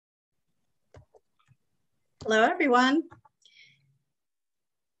Hello, everyone.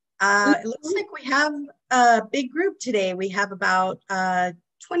 It looks like we have a big group today. We have about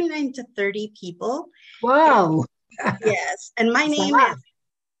 29 to 30 people. Wow. Yes, and my It's a name is lot.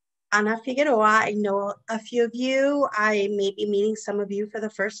 Ana Figueroa. I know a few of you. I may be meeting some of you for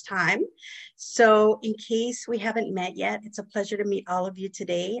the first time. So in case we haven't met yet, it's a pleasure to meet all of you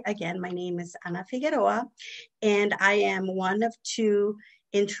today. Again, my name is Ana Figueroa, and I am one of two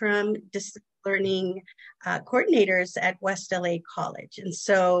interim distance learning coordinators at West LA College. And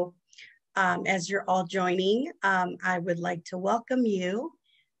so as you're all joining, I would like to welcome you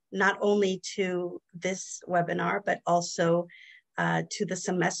not only to this webinar, but also to the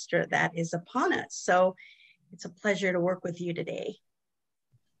semester that is upon us. So it's a pleasure to work with you today.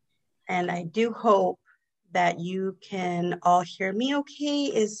 And I do hope that you can all hear me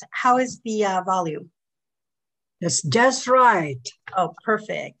okay. How is the volume? That's just right. Oh,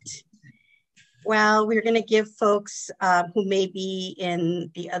 perfect. Well, we're going to give folks who may be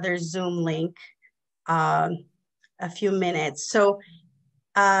in the other Zoom link a few minutes. So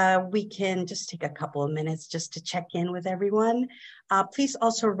we can just take a couple of minutes just to check in with everyone. Please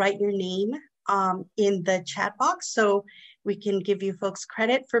also write your name in the chat box so we can give you folks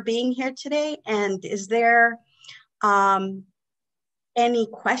credit for being here today. And is there any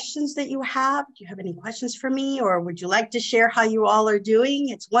questions that you have? Do you have any questions for me, or would you like to share how you all are doing?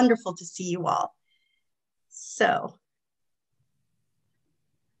 It's wonderful to see you all. So,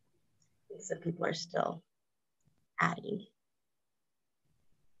 some people are still adding.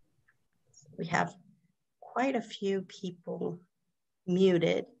 We have quite a few people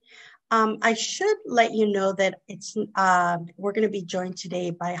muted. I should let you know that we're going to be joined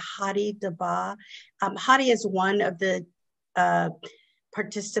today by Hadi Daba. Hadi is one of the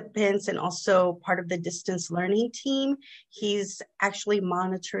participants and also part of the distance learning team. He's actually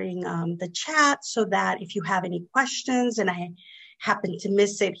monitoring the chat so that if you have any questions and I happen to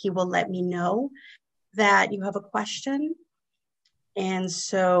miss it, he will let me know that you have a question. And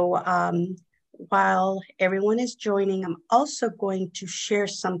so while everyone is joining, I'm also going to share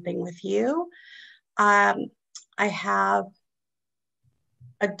something with you. I have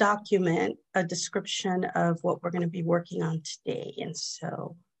a document, a description of what we're going to be working on today. And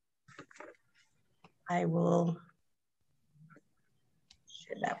so I will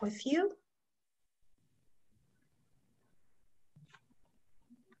share that with you.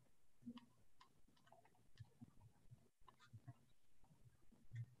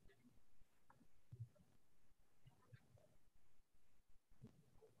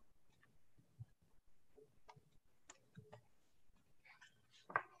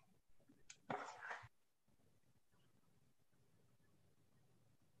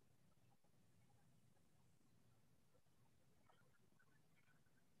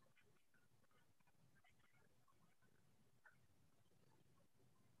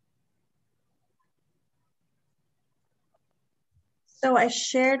 So I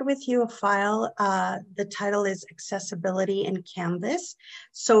shared with you a file. The title is Accessibility in Canvas.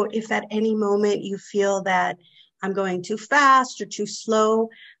 So if at any moment you feel that I'm going too fast or too slow,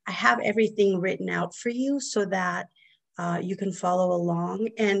 I have everything written out for you so that you can follow along.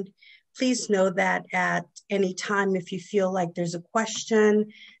 And please know that at any time, if you feel like there's a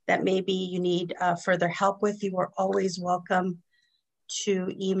question that maybe you need further help with, you are always welcome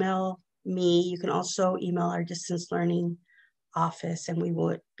to email me. You can also email our distance learning office and we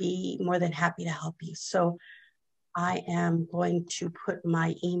would be more than happy to help you. So I am going to put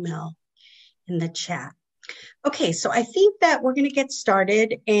my email in the chat. Okay, so I think that we're going to get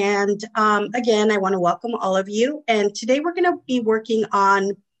started. And again, I want to welcome all of you. And today we're going to be working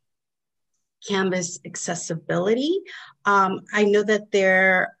on Canvas accessibility. I know that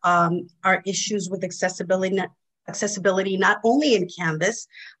there are issues with accessibility not only in Canvas.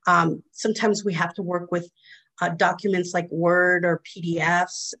 Sometimes we have to work with documents like Word or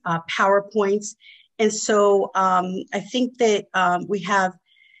PDFs, PowerPoints. And so I think that we have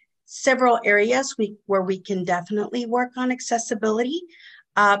several areas where we can definitely work on accessibility.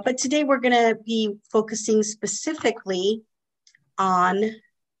 But today we're going to be focusing specifically on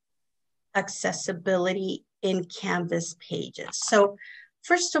accessibility in Canvas pages. So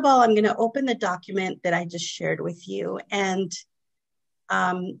first of all, I'm going to open the document that I just shared with you. And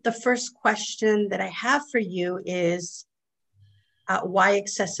the first question that I have for you is why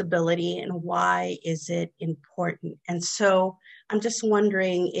accessibility and why is it important? And so I'm just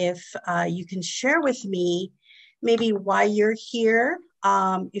wondering if you can share with me maybe why you're here.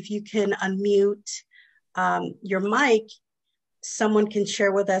 If you can unmute your mic, someone can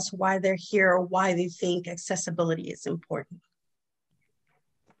share with us why they're here or why they think accessibility is important.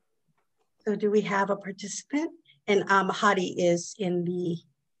 So do we have a participant? And Hadi is in the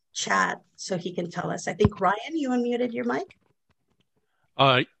chat, so he can tell us. I think, Ryan, you unmuted your mic?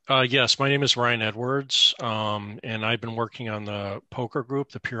 Yes, my name is Ryan Edwards, and I've been working on the POCR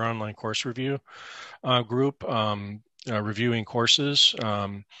group, the Peer Online Course Review group, reviewing courses.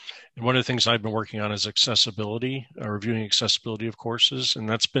 And one of the things I've been working on is accessibility, reviewing accessibility of courses, and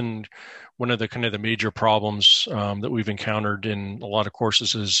that's been one of the kind of the major problems that we've encountered in a lot of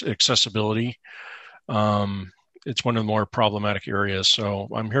courses is accessibility. It's one of the more problematic areas. So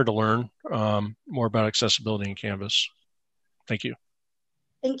I'm here to learn more about accessibility in Canvas. Thank you.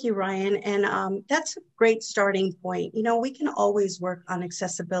 Thank you, Ryan. And that's a great starting point. You know, we can always work on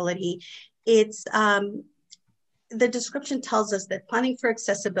accessibility. It's the description tells us that planning for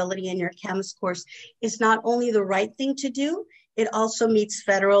accessibility in your Canvas course is not only the right thing to do, it also meets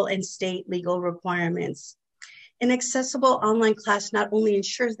federal and state legal requirements. An accessible online class not only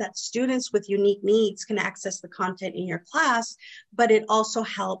ensures that students with unique needs can access the content in your class, but it also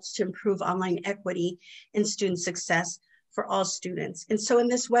helps to improve online equity and student success for all students. And so in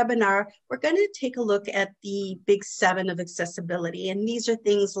this webinar, we're going to take a look at the big 7 of accessibility. And these are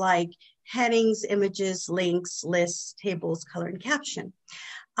things like headings, images, links, lists, tables, color, and caption.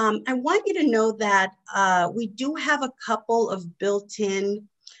 I want you to know that we do have a couple of built-in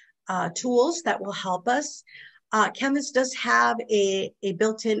tools that will help us. Canvas does have a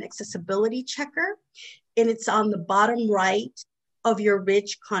built-in accessibility checker, and it's on the bottom right of your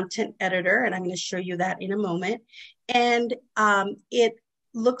rich content editor, and I'm going to show you that in a moment. And it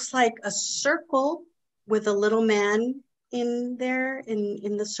looks like a circle with a little man in there,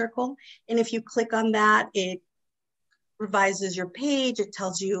 in the circle. And if you click on that, it revises your page. It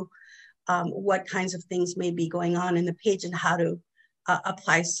tells you what kinds of things may be going on in the page and how to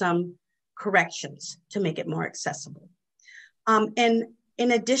apply some corrections to make it more accessible. And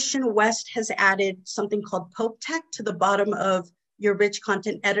in addition, West has added something called Pope Tech to the bottom of your rich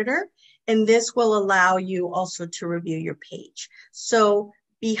content editor. And this will allow you also to review your page. So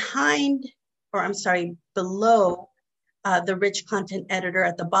below the rich content editor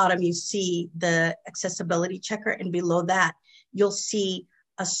at the bottom, you see the accessibility checker. And below that, you'll see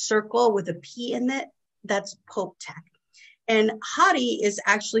a circle with a P in it. That's Pope Tech. And Hadi is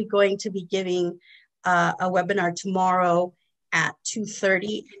actually going to be giving a webinar tomorrow at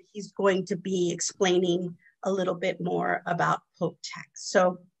 2:30. And he's going to be explaining a little bit more about Pope Tech.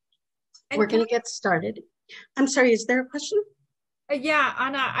 So we're going to get started. I'm sorry, is there a question? Yeah,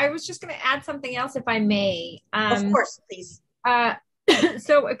 Anna, I was just going to add something else if I may. Of course, please.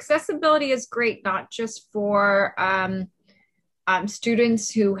 So accessibility is great, not just for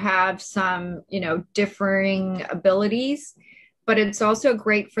students who have some, differing abilities, but it's also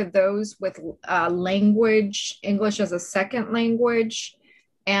great for those with language, English as a second language,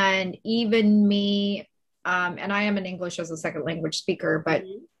 and even me, and I am an English as a second language speaker, but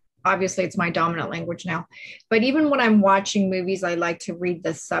obviously it's my dominant language now. But even when I'm watching movies, I like to read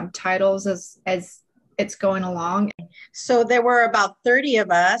the subtitles as it's going along. So there were about 30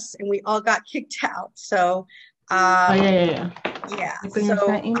 of us and we all got kicked out. So yeah. So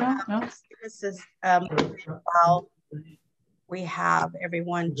this is while we have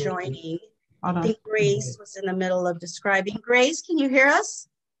everyone joining. I think Grace was in the middle of describing. Grace, can you hear us?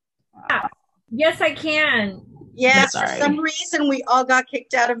 Yes, I can. Yes, for some reason we all got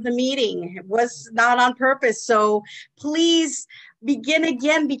kicked out of the meeting. It was not on purpose. So please begin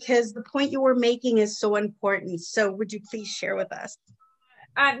again because the point you were making is so important. So would you please share with us?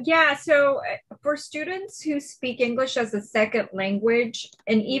 Yeah, so for students who speak English as a second language,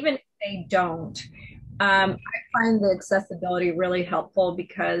 and even if they don't, I find the accessibility really helpful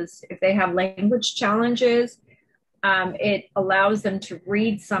because if they have language challenges, it allows them to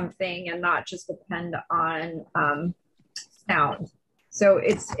read something and not just depend on sound. So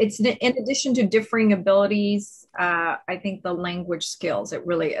it's in addition to differing abilities, I think the language skills, it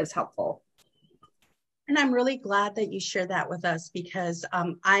really is helpful. And I'm really glad that you share that with us because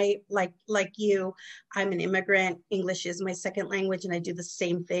I, like you, I'm an immigrant. English is my second language, and I do the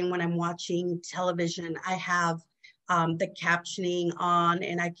same thing when I'm watching television. I have the captioning on,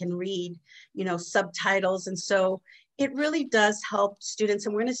 and I can read, subtitles. And so it really does help students.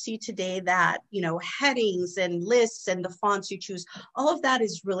 And we're going to see today that, headings and lists and the fonts you choose, all of that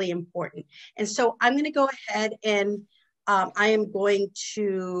is really important. And so I'm going to go ahead and I am going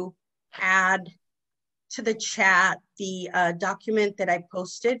to add to the chat the document that I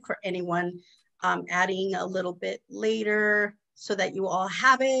posted for anyone adding a little bit later so that you all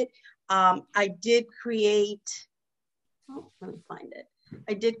have it. I did create, let me find it.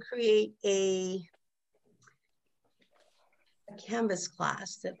 I did create a a Canvas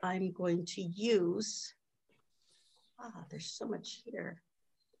class that I'm going to use. There's so much here.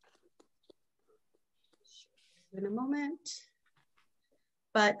 In a moment.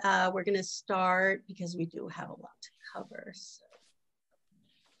 But we're going to start because we do have a lot to cover. So,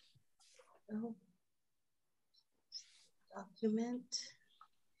 document.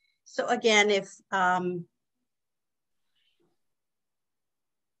 So again, if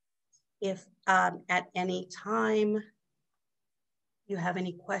at any time you have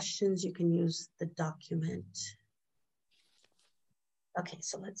any questions, you can use the document. Okay,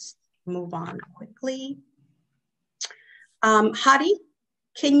 so let's move on quickly. Hadi,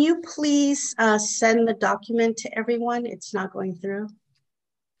 can you please send the document to everyone? It's not going through.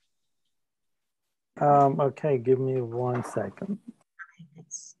 Okay, give me 1 second. Okay,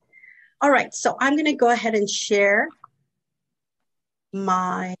 thanks. All right, so I'm going to go ahead and share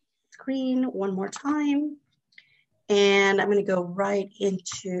my screen one more time. And I'm going to go right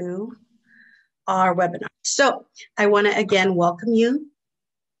into our webinar. So I want to again welcome you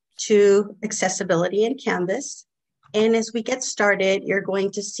to Accessibility in Canvas. And as we get started, you're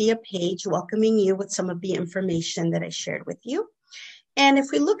going to see a page welcoming you with some of the information that I shared with you. And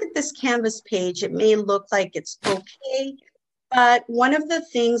if we look at this Canvas page, it may look like it's okay, but one of the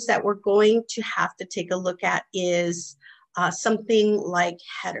things that we're going to have to take a look at is something like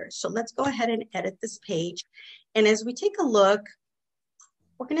headers. So let's go ahead and edit this page. And as we take a look,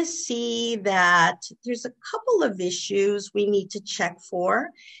 we're going to see that there's a couple of issues we need to check for.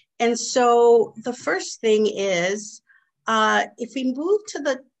 And so the first thing is, if we move to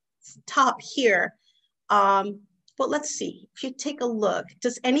the top here, well, let's see. If you take a look,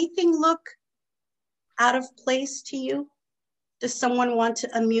 does anything look out of place to you? Does someone want to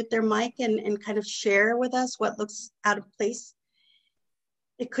unmute their mic and kind of share with us what looks out of place?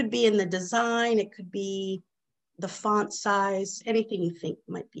 It could be in the design, it could be the font size, anything you think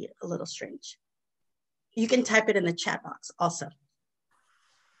might be a little strange. You can type it in the chat box also.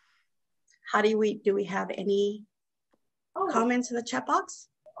 How do we have any comments in the chat box?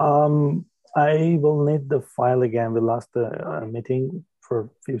 I will need the file again. We lost the meeting for a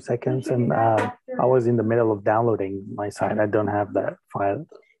few seconds and I was in the middle of downloading my site. I don't have that file.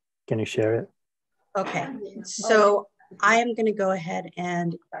 Can you share it? Okay, so I am going to go ahead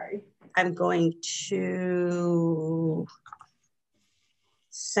and I'm going to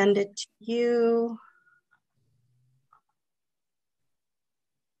send it to you.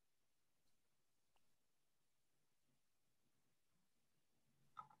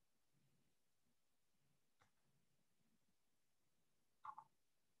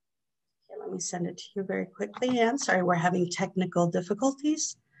 Okay, let me send it to you very quickly. I'm sorry, we're having technical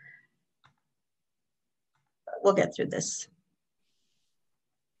difficulties. We'll get through this.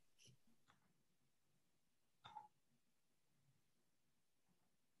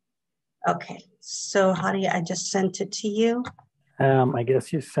 Okay, so Hadi, I just sent it to you. I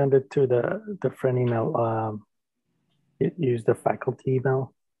guess you send it to the friend email. Use the faculty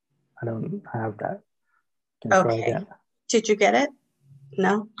email. I don't have that. Can Okay. Try again. Did you get it?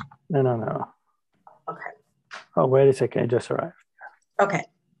 No? No. Okay. Oh, wait a second. It just arrived. Okay.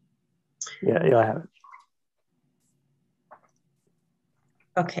 Yeah, I have it.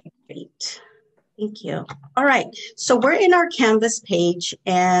 Okay, great. Thank you. All right, so we're in our Canvas page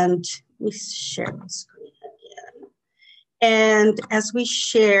and let me share my screen again. And as we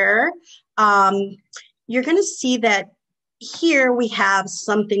share, you're gonna see that here we have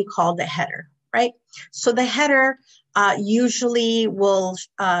something called the header, right? So the header usually will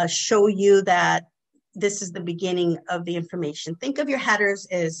show you that this is the beginning of the information. Think of your headers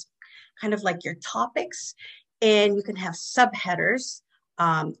as kind of like your topics, and you can have subheaders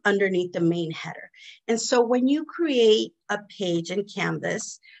underneath the main header. And so when you create a page in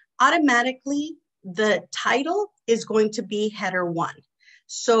Canvas, automatically the title is going to be header 1.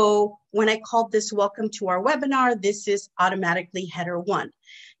 So when I called this welcome to our webinar, this is automatically header 1.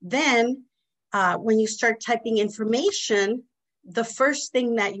 Then when you start typing information, the first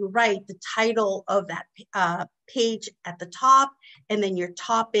thing that you write, the title of that page at the top, and then your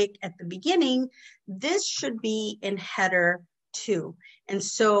topic at the beginning, this should be in header 2. And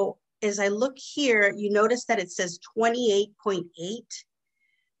so as I look here, you notice that it says 28.8,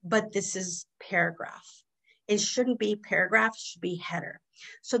 but this is paragraph. It shouldn't be paragraph, it should be header.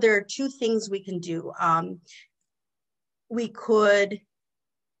 So there are two things we can do. We could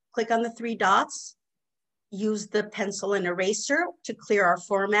click on the 3 dots, use the pencil and eraser to clear our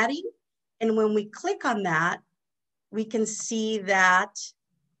formatting. And when we click on that, we can see that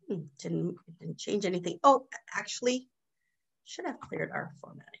it didn't change anything. Oh, actually, should have cleared our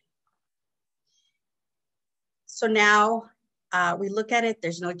formatting. So now we look at it,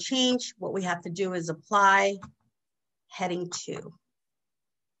 there's no change. What we have to do is apply heading 2.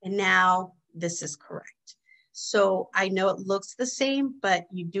 And now this is correct. So I know it looks the same, but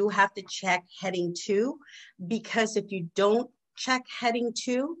you do have to check heading 2, because if you don't check heading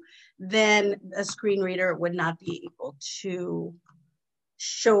 2, then a screen reader would not be able to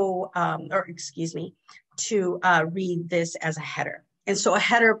show, to read this as a header. And so a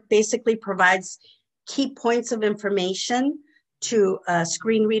header basically provides key points of information to a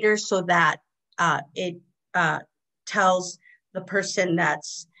screen reader so that it tells the person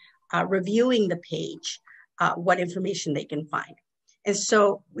that's reviewing the page what information they can find. And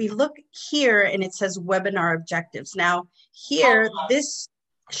so we look here and it says webinar objectives. Now here, this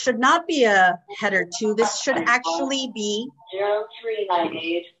should not be a header 2. This should actually be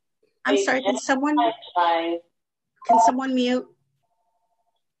 0398. I'm sorry, can someone mute?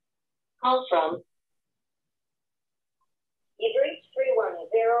 Call from. You've reached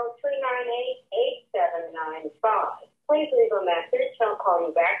 310-398-8795. Please leave a message. I'll call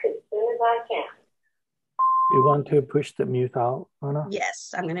you back as soon as I can. You want to push the mute out, Anna?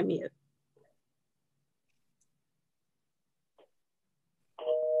 Yes, I'm going to mute.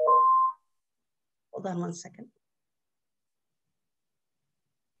 Hold on one second.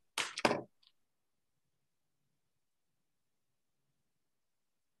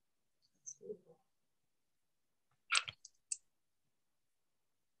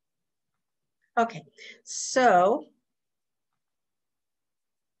 Okay, so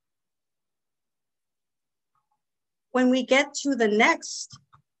when we get to the next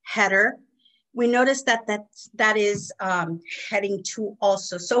header, we notice that that is heading 2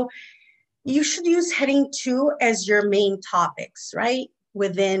 also. So you should use heading 2 as your main topics, right,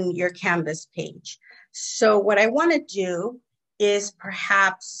 within your Canvas page. So what I want to do is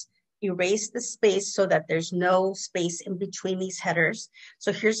perhaps erase the space so that there's no space in between these headers.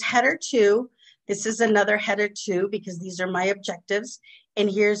 So here's header 2. This is another header 2 because these are my objectives. And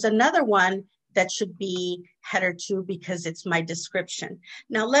here's another one that should be header 2 because it's my description.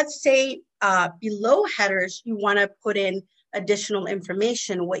 Now let's say below headers, you want to put in additional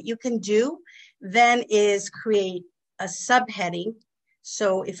information. What you can do then is create a subheading.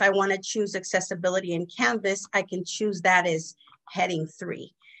 So if I want to choose accessibility in Canvas, I can choose that as heading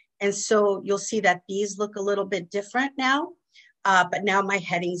 3. And so you'll see that these look a little bit different now, but now my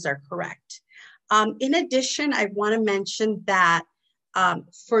headings are correct. In addition, I want to mention that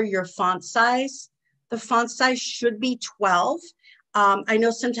for your font size, the font size should be 12. I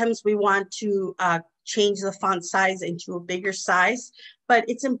know sometimes we want to change the font size into a bigger size, but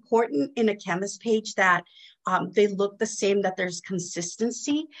it's important in a Canvas page that they look the same, that there's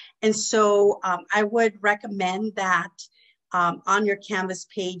consistency. And so I would recommend that on your Canvas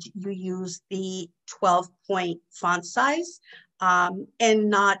page, you use the 12-point font size and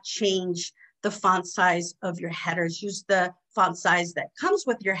not change the font size of your headers. Use the font size that comes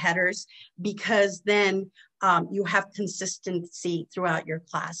with your headers because then you have consistency throughout your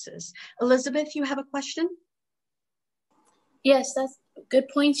classes. Elizabeth, you have a question? Yes, that's good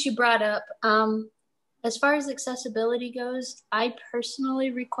points you brought up. As far as accessibility goes, I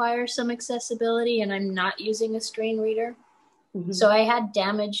personally require some accessibility and I'm not using a screen reader. Mm-hmm. So I had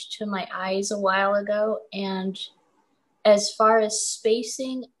damage to my eyes a while ago, and as far as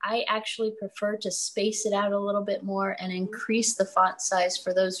spacing, I actually prefer to space it out a little bit more and increase the font size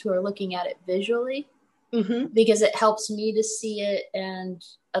for those who are looking at it visually, because it helps me to see it, and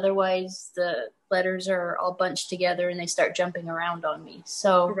otherwise the letters are all bunched together and they start jumping around on me.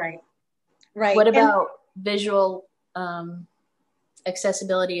 So right. What about visual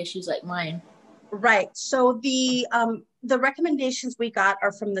accessibility issues like mine? Right. So the recommendations we got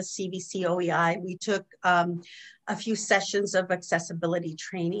are from the CVC OEI. We took a few sessions of accessibility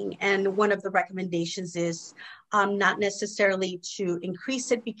training, and one of the recommendations is not necessarily to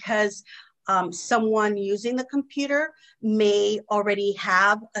increase it because someone using the computer may already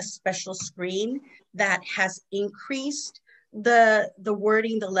have a special screen that has increased the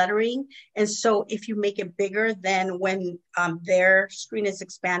wording, the lettering. And so if you make it bigger, then when their screen is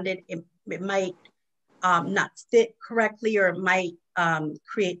expanded, it might not fit correctly, or it might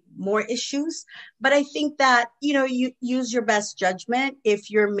create more issues. But I think that, you use your best judgment. If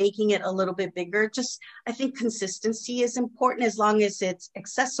you're making it a little bit bigger, I think consistency is important. As long as it's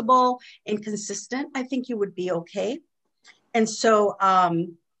accessible and consistent, I think you would be okay. And so,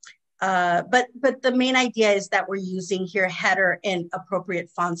 but the main idea is that we're using here header and appropriate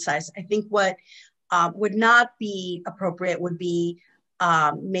font size. I think what would not be appropriate would be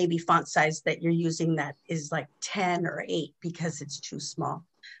maybe font size that you're using that is like 10 or 8 because it's too small.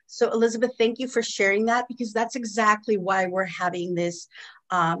 So Elizabeth, thank you for sharing that, because that's exactly why we're having this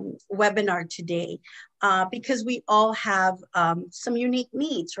webinar today, because we all have some unique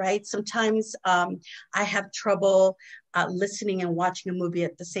needs, right? Sometimes I have trouble listening and watching a movie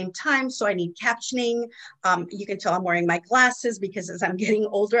at the same time, so I need captioning. You can tell I'm wearing my glasses because as I'm getting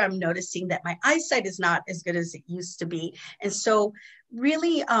older, I'm noticing that my eyesight is not as good as it used to be. And so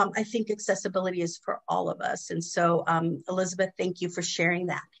really, I think accessibility is for all of us. And so Elizabeth, thank you for sharing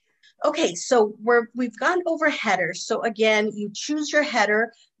that. Okay, so we've gone over headers. So again, you choose your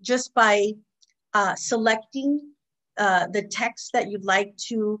header just by selecting the text that you'd like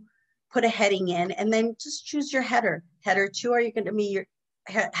to put a heading in, and then just choose your header. Header 2 are going to be your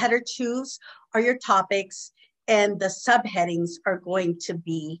header 2s are your topics, and the subheadings are going to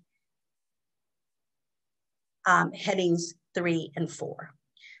be headings 3 and 4.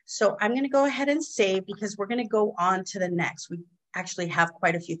 So I'm going to go ahead and save, because we're going to go on to the next. We actually have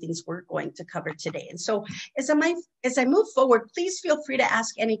quite a few things we're going to cover today. And so as I move forward, please feel free to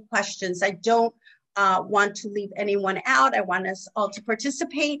ask any questions. I don't want to leave anyone out. I want us all to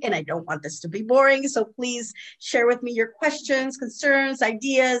participate, and I don't want this to be boring. So please share with me your questions, concerns,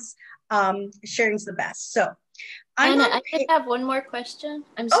 ideas. Sharing's the best. So Anna, I could have one more question.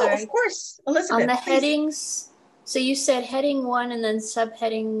 I'm sorry. Oh, of course, Elizabeth. On the please. headings, so you said heading 1 and then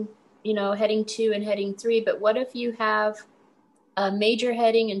subheading, heading 2 and heading 3, but what if you have a major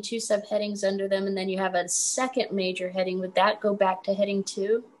heading and 2 subheadings under them, and then you have a second major heading? Would that go back to heading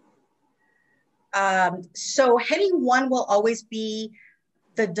 2? So heading 1 will always be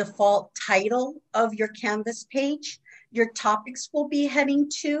the default title of your Canvas page. Your topics will be heading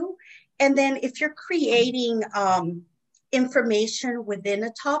 2. And then if you're creating information within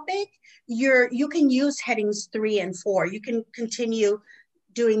a topic, you can use headings 3 and 4. You can continue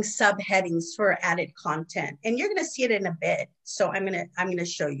doing subheadings for added content, and you're going to see it in a bit. So I'm going to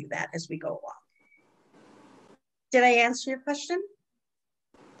show you that as we go along. Did I answer your question?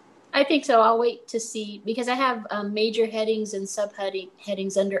 I think so. I'll wait to see, because I have major headings and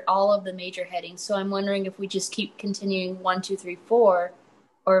subheadings under all of the major headings. So I'm wondering if we just keep continuing 1, 2, 3, 4,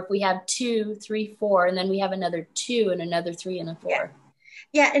 or if we have 2, 3, 4, and then we have another 2 and another 3 and a 4.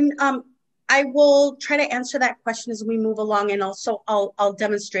 Yeah, and I will try to answer that question as we move along, and also I'll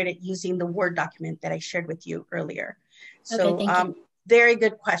demonstrate it using the Word document that I shared with you earlier. So okay, thank you. Very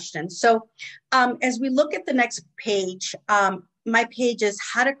good question. So as we look at the next page, my page is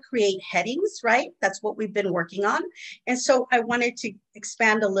how to create headings, right? That's what we've been working on. And so I wanted to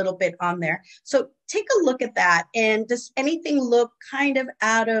expand a little bit on there. So take a look at that. And does anything look kind of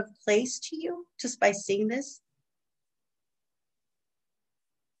out of place to you just by seeing this?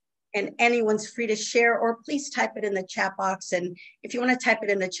 And anyone's free to share, or please type it in the chat box. And if you want to type it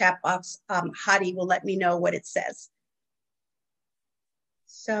in the chat box, Hadi will let me know what it says.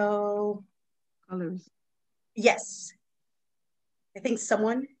 So, colors. Yes. I think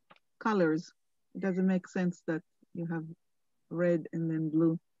someone. Colors. It doesn't make sense that you have red and then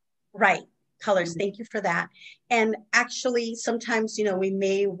blue. Right. Colors. Thank you for that. And actually, sometimes, we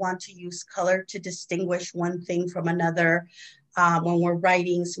may want to use color to distinguish one thing from another. When we're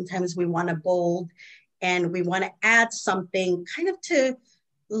writing, sometimes we want to bold and we want to add something kind of to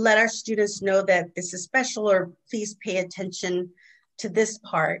let our students know that this is special, or please pay attention to this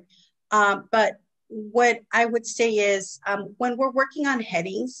part. But what I would say is when we're working on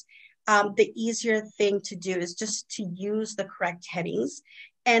headings, the easier thing to do is just to use the correct headings,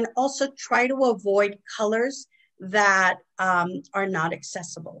 and also try to avoid colors that are not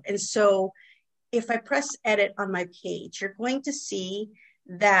accessible. And so if I press edit on my page, you're going to see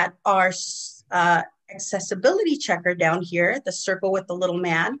that our accessibility checker down here, the circle with the little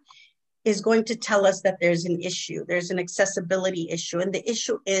man, is going to tell us that there's an issue. There's an accessibility issue, and the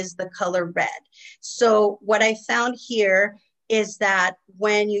issue is the color red. So what I found here is that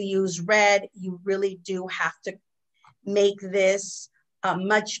when you use red, you really do have to make this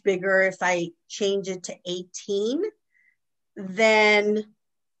much bigger. If I change it to 18, then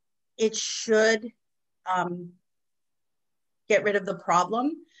it should get rid of the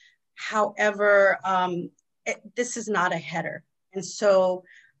problem. However, this is not a header. And so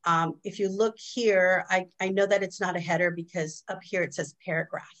if you look here, I know that it's not a header because up here it says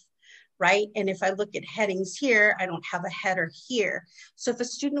paragraph, right? And if I look at headings here, I don't have a header here. So if a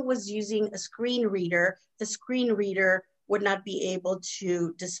student was using a screen reader, the screen reader would not be able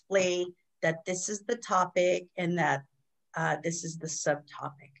to display that this is the topic and that this is the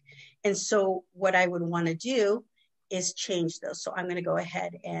subtopic. And so what I would want to do is change those. So I'm going to go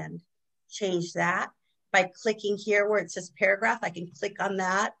ahead and change that by clicking here where it says paragraph. I can click on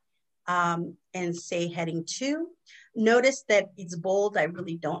that and say heading 2. Notice that it's bold. I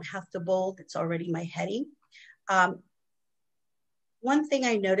really don't have to bold. It's already my heading. One thing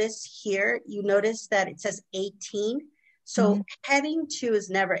I notice here, you notice that it says 18. So heading 2 is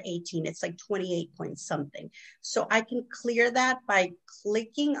never 18. It's like 28 point something. So I can clear that by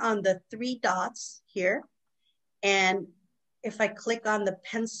clicking on the 3 dots here. And if I click on the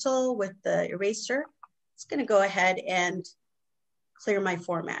pencil with the eraser, it's going to go ahead and clear my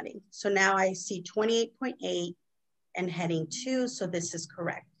formatting. So now I see 28.8 and heading 2. So this is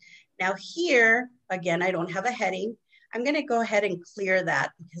correct. Now here, again, I don't have a heading. I'm going to go ahead and clear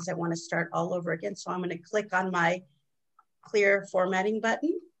that because I want to start all over again. So I'm going to click on my clear formatting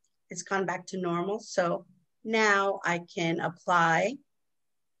button. It's gone back to normal. So now I can apply.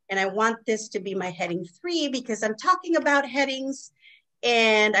 And I want this to be my heading 3 because I'm talking about headings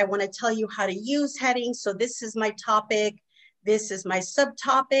and I want to tell you how to use headings. So this is my topic. This is my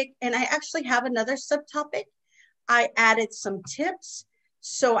subtopic. And I actually have another subtopic. I added some tips.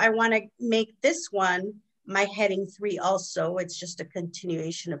 So I want to make this one my heading 3 also. It's just a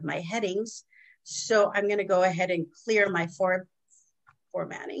continuation of my headings. So I'm going to go ahead and clear my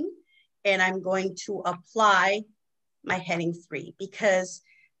formatting. And I'm going to apply my heading 3 because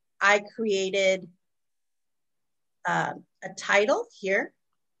I created a title here,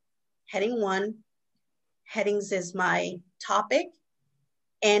 heading 1, headings is my topic,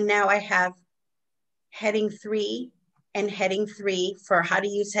 and now I have heading 3 and heading 3 for how to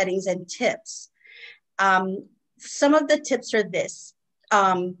use headings and tips. Some of the tips are this.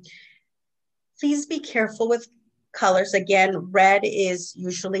 Please be careful with colors. Again, red is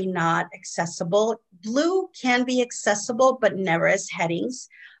usually not accessible. Blue can be accessible, but never as headings.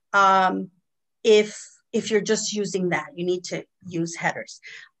 If you're just using that, you need to use headers.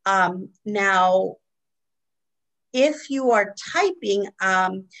 Now, if you are typing,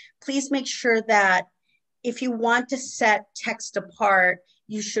 please make sure that if you want to set text apart,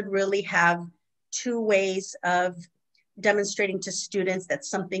 you should really have 2 ways of demonstrating to students that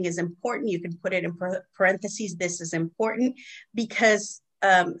something is important. You can put it in parentheses, this is important, because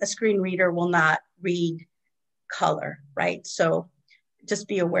a screen reader will not read color, right? So just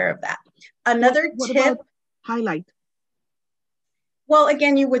be aware of that. Another what tip. About highlight? Well,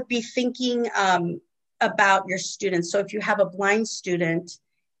 again, you would be thinking about your students. So if you have a blind student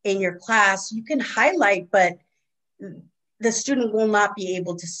in your class, you can highlight, but the student will not be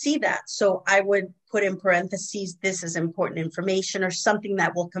able to see that. So I would put in parentheses, this is important information, or something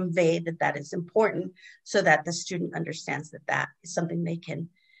that will convey that that is important so that the student understands that that is something they can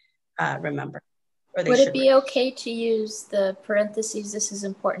remember. Or Would it be okay to use the parentheses, this is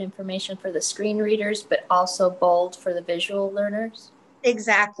important information for the screen readers, but also bold for the visual learners?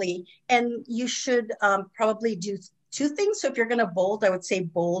 Exactly. And you should probably do 2 things. So if you're going to bold, I would say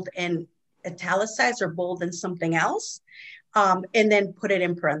bold and italicize or bold and something else, and then put it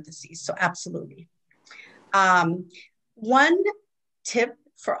in parentheses. So absolutely. One tip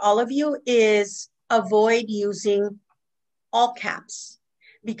for all of you is avoid using all caps,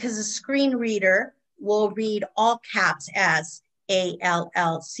 because a screen reader will read all caps as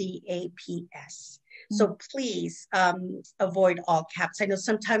ALLCAPS. So please avoid all caps. I know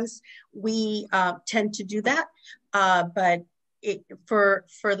sometimes we tend to do that, but for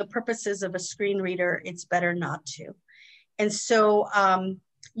the purposes of a screen reader, it's better not to. And so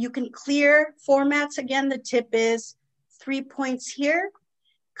you can clear formats. Again, the tip is 3 points here.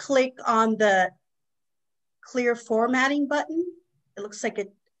 Click on the clear formatting button. It looks like a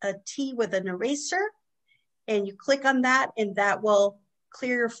T with an eraser. And you click on that, and that will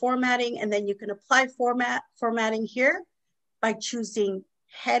clear your formatting. And then you can apply formatting here by choosing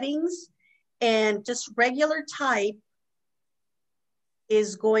headings, and just regular type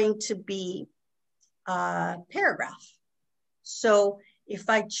is going to be paragraph. So if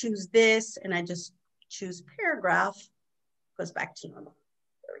I choose this and I just choose paragraph, it goes back to normal.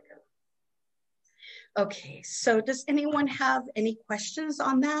 There we go. Okay, so does anyone have any questions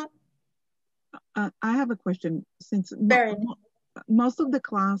on that? I have a question. Since most of the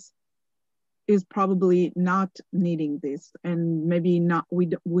class is probably not needing this, and maybe not,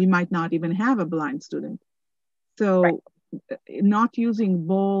 we might not even have a blind student. So right. Not using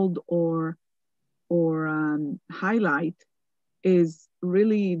bold or highlight is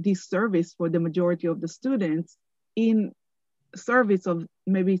really disservice for the majority of the students in service of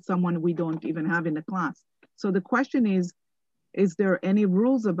maybe someone we don't even have in the class. So the question is there any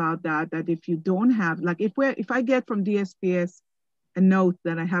rules about that if you don't have, like if I get from DSPS a note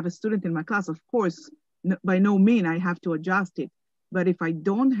that I have a student in my class, of course, by no means I have to adjust it. But if I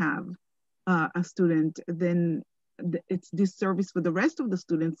don't have a student, then it's disservice for the rest of the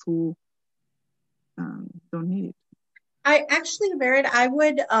students who don't need it. I actually, Vered, I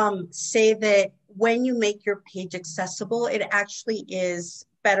would say that when you make your page accessible, it actually is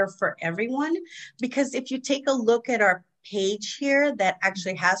better for everyone, because if you take a look at our page here that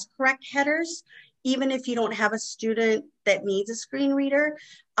actually has correct headers, even if you don't have a student that needs a screen reader,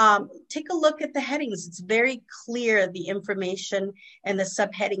 take a look at the headings. It's very clear, the information and the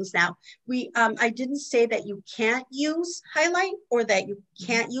subheadings. Now, I didn't say that you can't use highlight or that you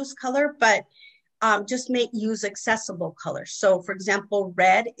can't use color, but just use accessible colors. So for example,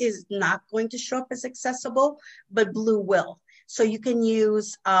 red is not going to show up as accessible, but blue will. So you can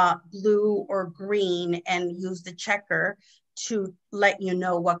use blue or green and use the checker to let you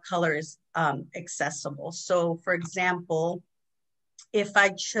know what color is accessible. So for example, if I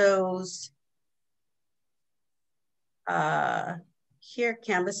chose here,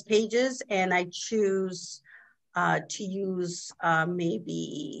 Canvas pages, and I choose to use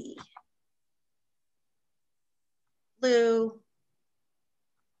maybe blue,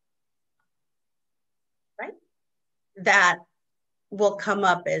 right? That will come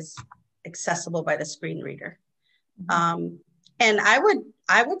up as accessible by the screen reader. And I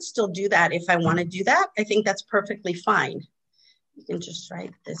would still do that if I want to do that. I think that's perfectly fine. You can just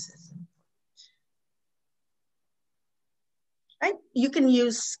write this. Right? You can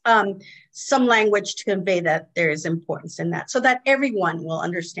use some language to convey that there is importance in that so that everyone will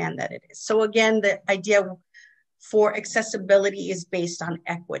understand that it is. So again, the idea for accessibility is based on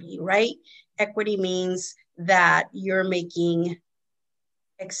equity, right? Equity means that you're making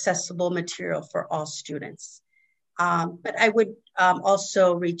accessible material for all students. But I would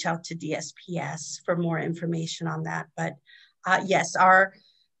also reach out to DSPS for more information on that. But yes, our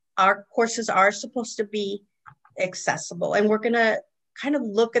courses are supposed to be accessible, and we're gonna kind of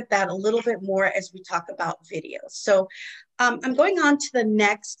look at that a little bit more as we talk about videos. So I'm going on to the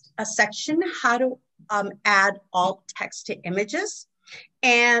next section, how to add alt text to images.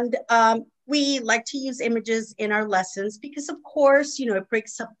 And we like to use images in our lessons because, of course, you know, it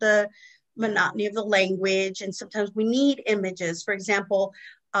breaks up the monotony of the language, and sometimes we need images. For example,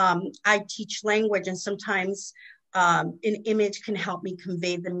 I teach language, and sometimes an image can help me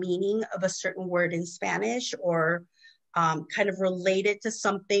convey the meaning of a certain word in Spanish, or kind of relate it to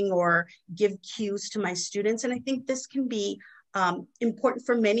something, or give cues to my students. And I think this can be important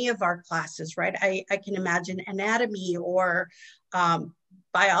for many of our classes, right? I can imagine anatomy or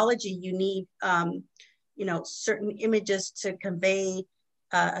biology. You need, you know, certain images to convey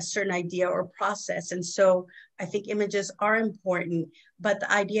a certain idea or process. And so I think images are important, but the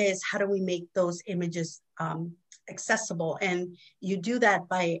idea is, how do we make those images accessible? And you do that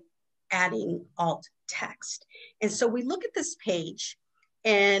by adding alt text. And so we look at this page,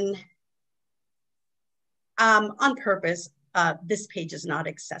 and on purpose, this page is not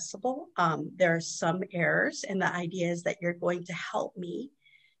accessible. There are some errors, and the idea is that you're going to help me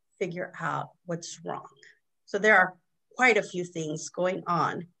figure out what's wrong. So there are quite a few things going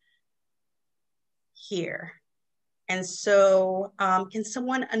on here. And so can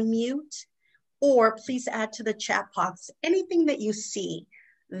someone unmute, or please add to the chat box anything that you see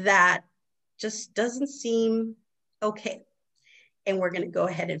that just doesn't seem okay. And we're going to go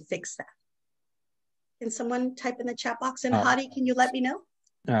ahead and fix that. Can someone type in the chat box? And Hadi, can you let me know?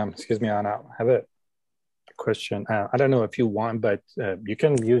 Excuse me, Anna, I have a question. I don't know if you want, but you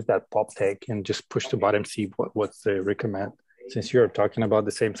can use that pop tag and just push the bottom, see what's the recommend. Since you're talking about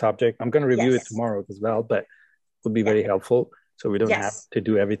the same subject, I'm going to review it tomorrow as well, but it would be very helpful so we don't have to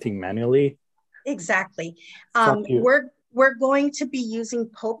do everything manually. Exactly. We're going to be using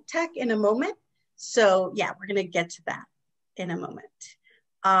Pope Tech in a moment. So yeah, we're going to get to that in a moment.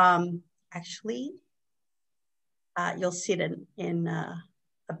 Actually, you'll see it in a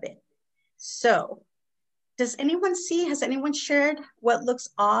bit. So does anyone see, has anyone shared what looks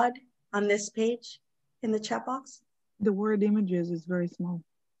odd on this page in the chat box? The word images is very small.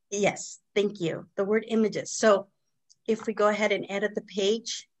 Yes, thank you. The word images. So if we go ahead and edit the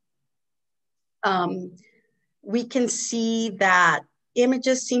page, we can see that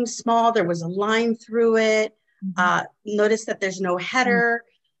images seem small. There was a line through it. Notice that there's no header.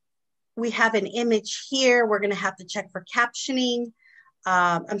 We have an image here. We're going to have to check for captioning.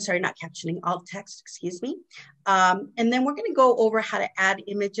 I'm sorry, not captioning, alt text, excuse me. And then we're going to go over how to add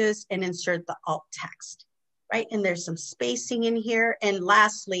images and insert the alt text, right? And there's some spacing in here. And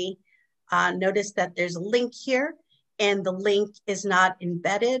lastly, notice that there's a link here, and the link is not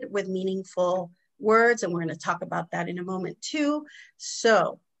embedded with meaningful words. And we're going to talk about that in a moment too.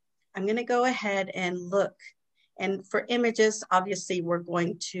 So I'm going to go ahead and look. And for images, obviously, we're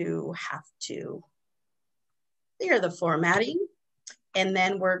going to have to clear the formatting. And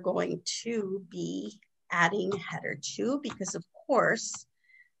then we're going to be adding header 2 because of course,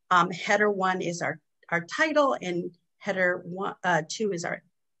 header 1 is our title and header 2 is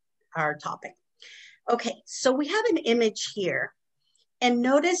our topic. Okay, so we have an image here. And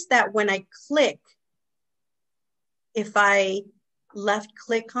notice that when I click, if I left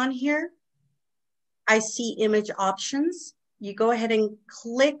click on here, I see image options. You go ahead and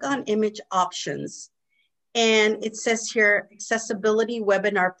click on image options. And it says here, accessibility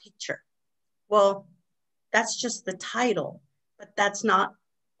webinar picture. Well, that's just the title, but that's not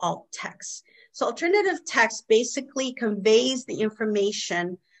alt text. So alternative text basically conveys the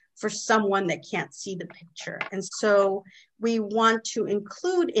information for someone that can't see the picture. And so we want to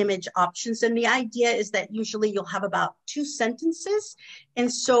include image options. And the idea is that usually you'll have about 2 sentences.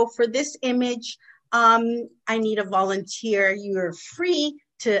 And so for this image, I need a volunteer. You're free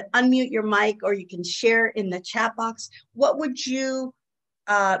to unmute your mic or you can share in the chat box. What would you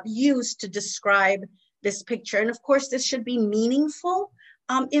use to describe this picture? And of course, this should be meaningful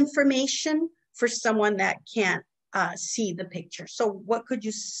information for someone that can't see the picture. So what could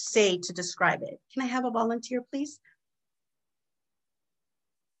you say to describe it? Can I have a volunteer, please?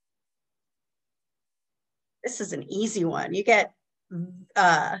 This is an easy one. You get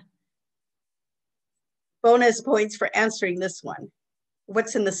bonus points for answering this one.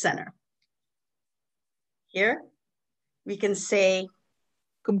 What's in the center? Here, we can say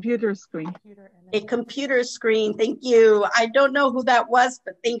computer screen. A computer screen, thank you. I don't know who that was,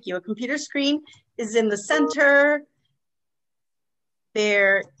 but thank you. A computer screen is in the center.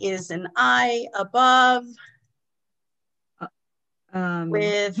 There is an eye above.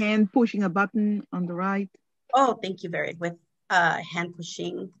 With hand pushing a button on the right. Oh, thank you, with hand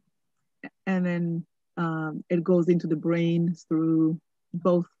pushing. And then it goes into the brain through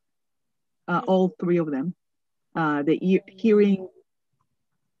both, all 3 of them. The hearing,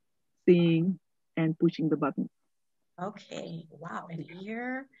 seeing, and pushing the button. Okay, wow, and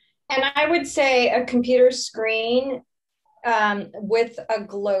here. And I would say a computer screen with a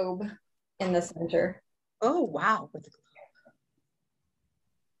globe in the center. Oh, wow, with a globe.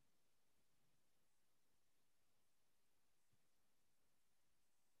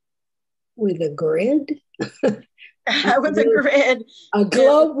 With a grid? With a grid. A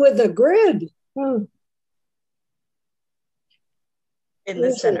globe with a grid. Oh. In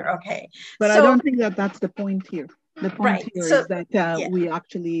the center, okay. But so, I don't think that that's the point here. The point here is that we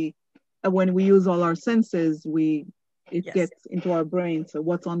actually, when we use all our senses, it gets into our brain. So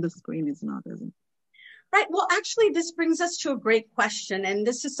what's on the screen is not, isn't it? Right. Well, actually, this brings us to a great question. And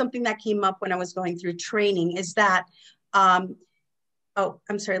this is something that came up when I was going through training is that, oh,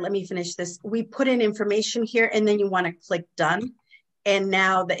 I'm sorry, let me finish this. We put in information here and then you want to click done. And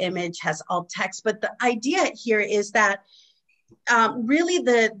now the image has alt text. But the idea here is that really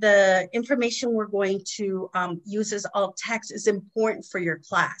the information we're going to use as alt text is important for your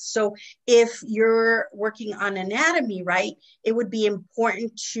class. So if you're working on anatomy, right, it would be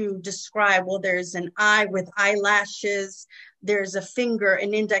important to describe, well, there's an eye with eyelashes, there's a finger,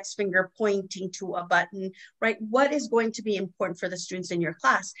 an index finger pointing to a button, right? What is going to be important for the students in your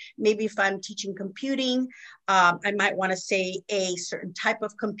class? Maybe if I'm teaching computing, I might want to say a certain type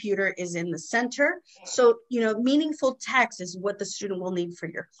of computer is in the center. So, meaningful text is what the student will need for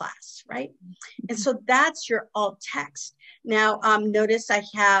your class, right? And so that's your alt text. Now, notice I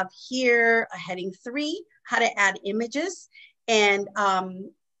have here a heading 3, how to add images. And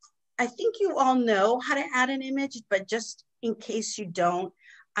I think you all know how to add an image, but just in case you don't,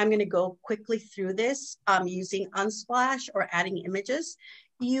 I'm going to go quickly through this using Unsplash or adding images.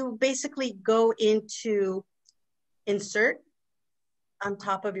 You basically go into Insert on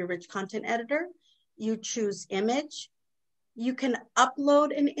top of your rich content editor. You choose Image. You can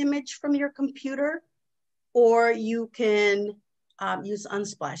upload an image from your computer, or you can use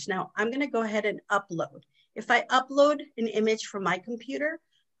Unsplash. Now, I'm going to go ahead and upload. If I upload an image from my computer,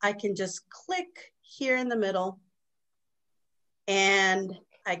 I can just click here in the middle and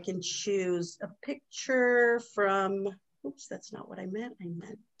I can choose a picture from, oops, that's not what I meant.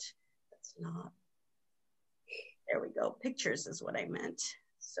 That's not, there we go. Pictures is what I meant.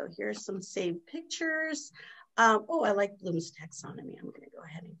 So here's some saved pictures. Oh, I like Bloom's taxonomy. I'm going to go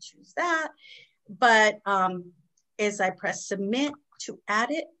ahead and choose that. But as I press submit to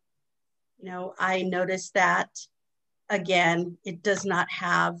add it, I notice that, again, it does not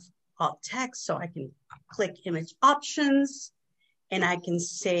have alt text. So I can click image options and I can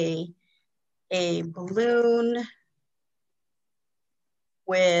say a balloon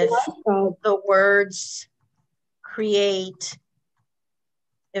with the words create,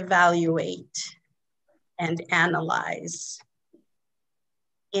 evaluate, and analyze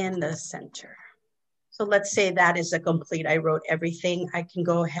in the center. So let's say that is a complete, I wrote everything. I can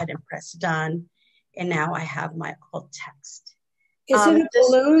go ahead and press done. And now I have my alt text. Is it a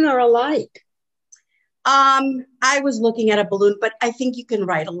balloon or a light? I was looking at a balloon, but I think you can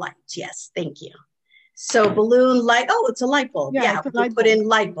write a light. Yes, thank you. So balloon, light, oh, it's a light bulb. Yeah, it's a we'll light put bulb. in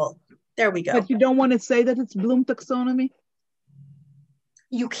light bulb. There we go. But you don't want to say that it's Bloom taxonomy?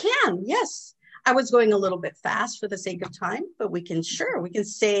 You can, yes. I was going a little bit fast for the sake of time, but we can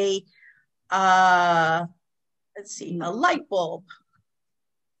say, let's see, a light bulb.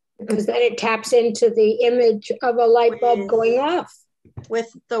 Because then it taps into the image of a light bulb going off.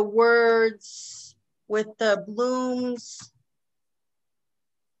 With the words, with the blooms.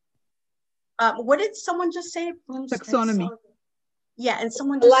 What did someone just say? Bloom's taxonomy. Yeah, and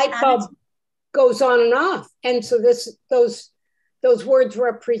someone The just light bulb goes on and off. And so those words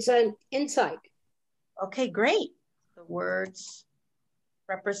represent insight. Okay, great. The words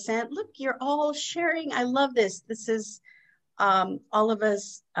represent, look, you're all sharing. I love this. This is all of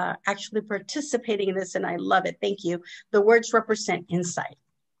us actually participating in this, and I love it. Thank you. The words represent insight.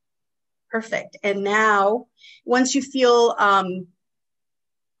 Perfect. And now, once you feel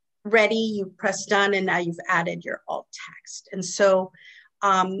ready, you press done, and now you've added your alt text. And so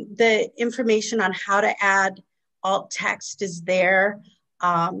the information on how to add alt text is there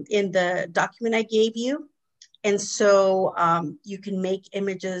in the document I gave you. And so you can make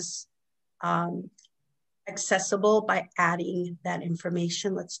images accessible by adding that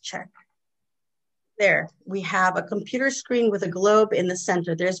information. Let's check. There, we have a computer screen with a globe in the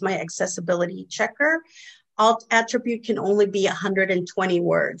center. There's my accessibility checker. Alt attribute can only be 120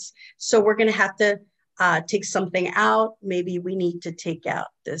 words. So we're gonna have to take something out. Maybe we need to take out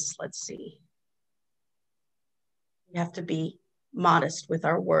this, let's see. We have to be modest with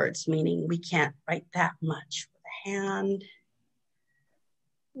our words, meaning we can't write that much with a hand.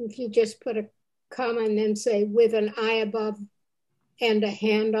 If you just put a comma and then say with an eye above and a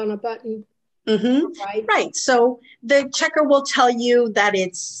hand on a button. Mm-hmm. Right. So the checker will tell you that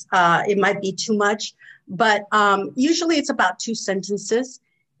it might be too much, but usually it's about 2 sentences.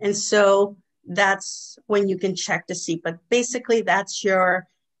 And so that's when you can check to see. But basically that's your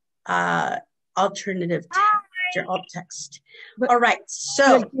alternative text, your alt text. But all right.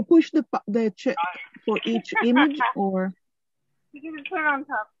 So you push the check for each image, or you can just put it on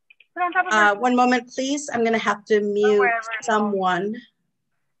top. Put it on top of one moment, please. I'm going to have to mute someone.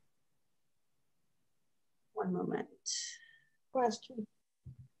 One moment. Question.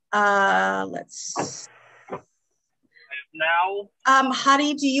 Let's. Now.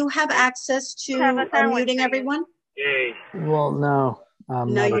 Hadi, do you have access to unmuting everyone? Yay. Well, no.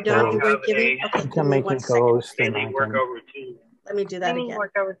 No, you don't. You weren't giving. Okay, You can make me co-host. Workout routine. Let me do that again.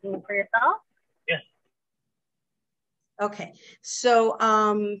 Workout routine for yourself? Yes. Okay, so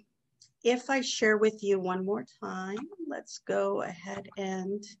if I share with you one more time, let's go ahead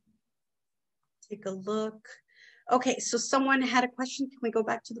and take a look. Okay, so someone had a question. Can we go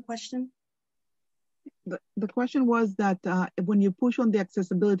back to the question? The question was that when you push on the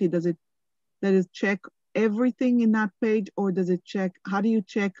accessibility, does it check everything in that page, or does it check, how do you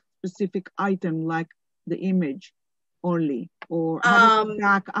check specific item like the image only? Or how do you get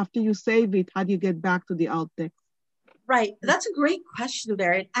back, after you save it, how do you get back to the alt text? Right, that's a great question,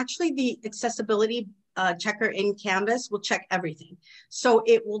 Barrett. Actually, the accessibility checker in Canvas will check everything. So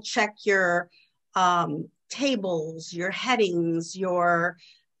it will check your tables, your headings, your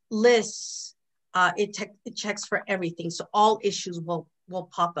lists. It checks for everything. So all issues will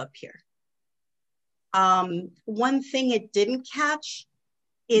pop up here. One thing it didn't catch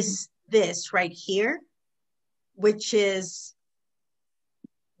is this right here, which is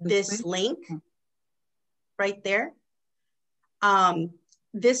this link right there.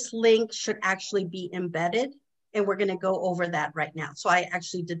 This link should actually be embedded, and we're going to go over that right now. So I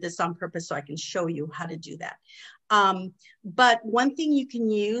actually did this on purpose so I can show you how to do that. But one thing you can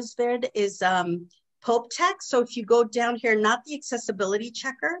use there is Pope Tech. So if you go down here, not the accessibility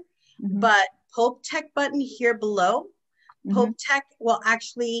checker, but Pope Tech button here below, Pope Tech will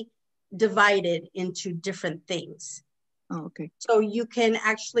actually divide it into different things. Oh, okay. So you can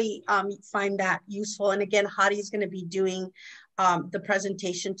actually find that useful. And again, Hadi is going to be doing the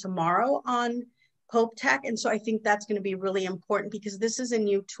presentation tomorrow on Pope Tech. And so I think that's going to be really important because this is a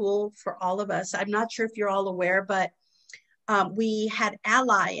new tool for all of us. I'm not sure if you're all aware, but we had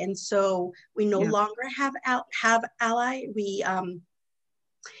Ally. And so we no longer have Ally.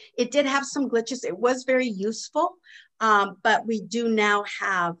 It did have some glitches. It was very useful, but we do now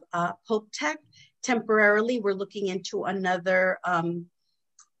have Pope Tech. Temporarily, we're looking into another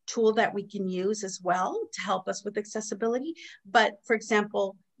tool that we can use as well to help us with accessibility. But for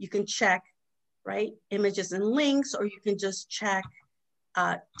example, you can check, right, images and links, or you can just check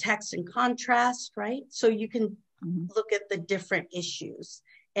text and contrast, right? So you can look at the different issues,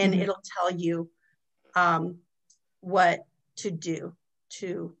 and it'll tell you what to do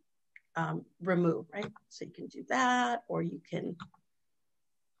to remove, right? So you can do that, or you can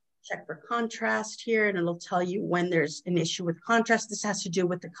check for contrast here, and it'll tell you when there's an issue with contrast. This has to do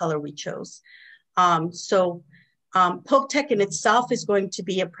with the color we chose. Pope Tech in itself is going to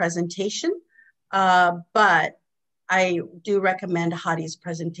be a presentation, but I do recommend Hadi's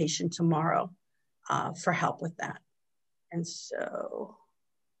presentation tomorrow for help with that. And so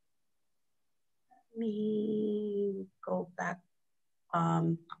let me go back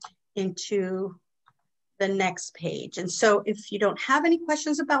into the next page. And so if you don't have any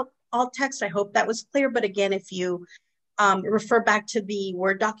questions about alt text, I hope that was clear. But again, if you refer back to the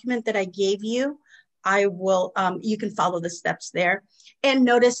Word document that I gave you, I will, you can follow the steps there. And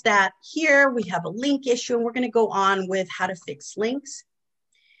notice that here we have a link issue, and we're going to go on with how to fix links.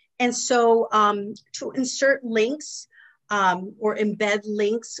 And so to insert links or embed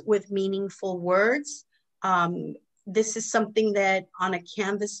links with meaningful words, this is something that on a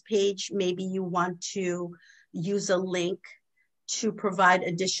Canvas page, maybe you want to use a link to provide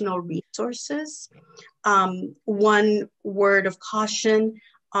additional resources. One word of caution,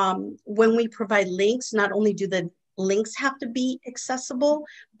 when we provide links, not only do the links have to be accessible,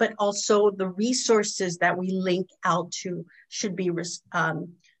 but also the resources that we link out to should be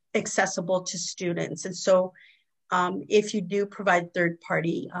accessible to students. And so if you do provide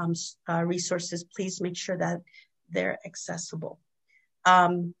third-party resources, please make sure that they're accessible.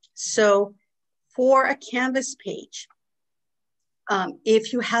 So for a Canvas page,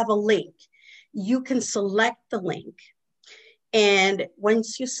 if you have a link, you can select the link. And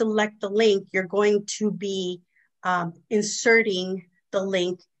once you select the link, you're going to be inserting the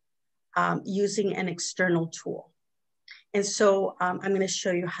link using an external tool. And so I'm going to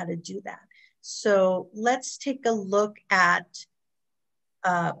show you how to do that. So let's take a look at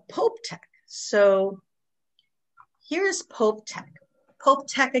Pope Tech. So here's Pope Tech. Pope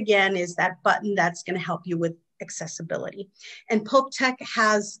Tech, again, is that button that's going to help you with accessibility. And Pope Tech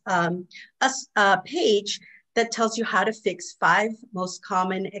has a page that tells you how to fix 5 most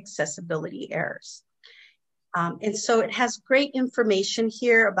common accessibility errors. And so it has great information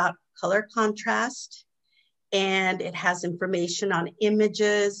here about color contrast, and it has information on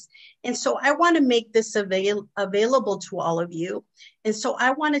images. And so I want to make this available to all of you. And so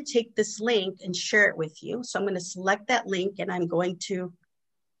I want to take this link and share it with you. So I'm going to select that link, and I'm going to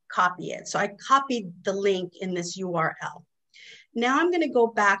copy it. So I copied the link in this URL. Now I'm going to go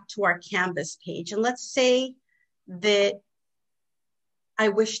back to our Canvas page, and let's say that I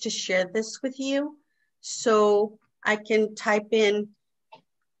wish to share this with you. So I can type in,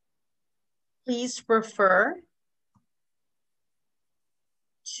 please refer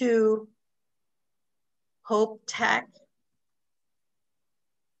to Pope Tech,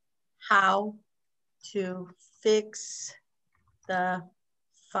 how to fix the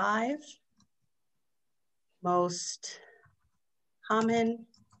 5 most common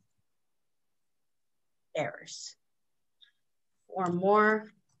errors. For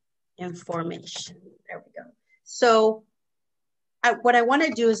more information, there we go. So what I want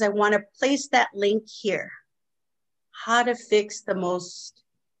to do is I want to place that link here. How to fix the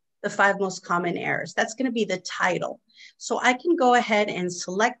 5 most common errors. That's going to be the title. So I can go ahead and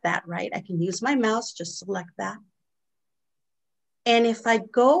select that, right? I can use my mouse, just select that. And if I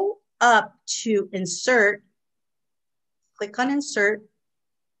go up to insert, click on insert,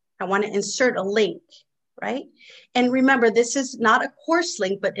 I want to insert a link, right? And remember, this is not a course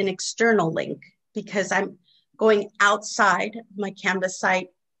link, but an external link, because I'm going outside my Canvas site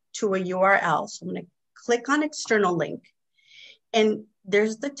to a URL. So I'm going to click on external link, and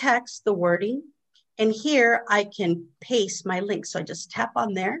there's the text, the wording, and here I can paste my link. So I just tap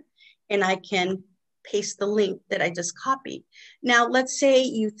on there, and I can paste the link that I just copied. Now, let's say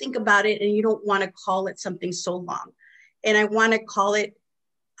you think about it and you don't want to call it something so long, and I want to call it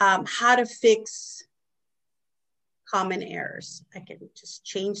how to fix common errors. I can just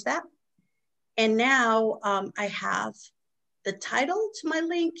change that. And now I have the title to my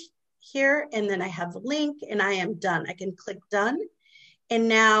link here, and then I have the link, and I am done. I can click done. And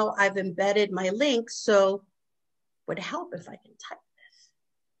now I've embedded my link. So would it help if I can type this?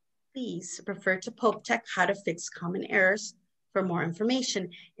 Please refer to Pope Tech, how to fix common errors for more information.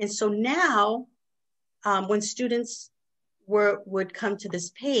 And so now when students would come to this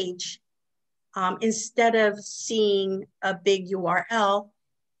page, instead of seeing a big URL,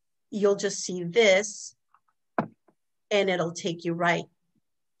 you'll just see this and it'll take you right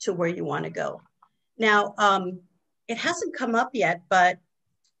to where you want to go. Now, it hasn't come up yet, but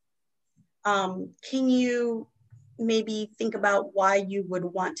can you maybe think about why you would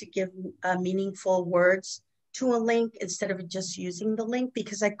want to give meaningful words to a link instead of just using the link?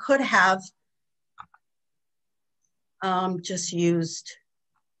 Because I could have just used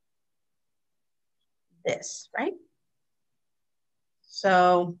this, right?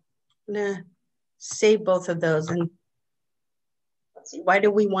 So I'm gonna save both of those, and let's see, why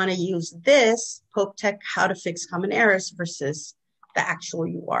do we want to use this Pope Tech how to fix common errors versus the actual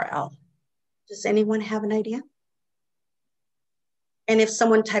URL? Does anyone have an idea? And if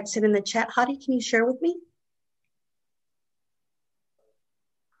someone types it in the chat, Hadi, can you share with me?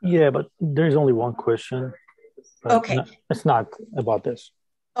 Yeah, but there's only one question. Okay. No, it's not about this.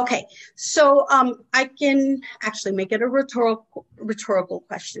 Okay, so I can actually make it a rhetorical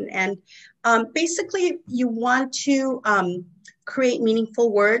question. And basically, you want to create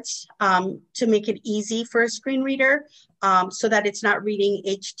meaningful words to make it easy for a screen reader so that it's not reading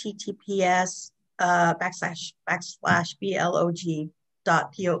HTTPS / blog.po.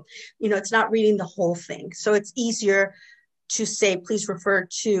 You know, it's not reading the whole thing. So it's easier to say, please refer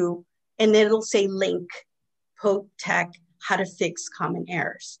to, and then it'll say link, Pope Tech, how to fix common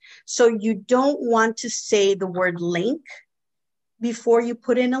errors. So you don't want to say the word link before you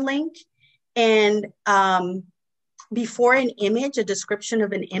put in a link. And before an image, a description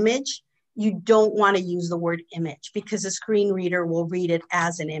of an image, you don't want to use the word image because a screen reader will read it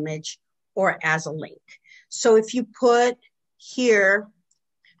as an image or as a link. So if you put here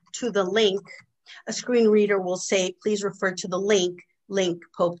to the link, a screen reader will say, please refer to the link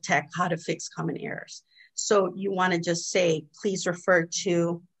Pope Tech, how to fix common errors. So you want to just say, please refer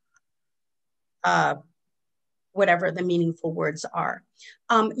to whatever the meaningful words are.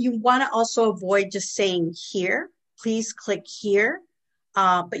 You want to also avoid just saying here, please click here,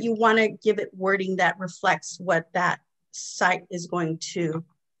 but you want to give it wording that reflects what that site is going to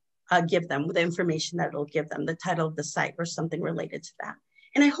give them, the information that it'll give them, the title of the site or something related to that.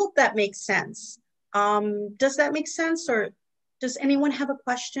 And I hope that makes sense. Does that make sense, or does anyone have a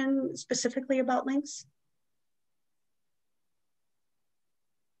question specifically about links?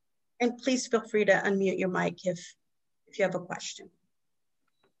 And please feel free to unmute your mic if you have a question.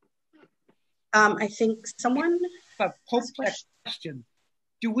 I think someone. A Pope Tech question.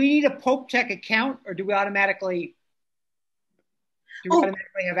 Do we need a Pope Tech account, or do we automatically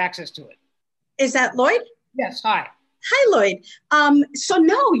have access to it? Is that Lloyd? Yes, hi. Hi, Lloyd. So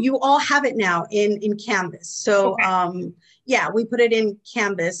no, you all have it now in Canvas. So okay. Yeah, we put it in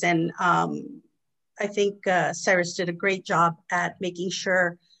Canvas, and I think Cyrus did a great job at making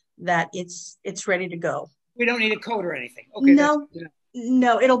sure that it's ready to go. We don't need a code or anything. Okay.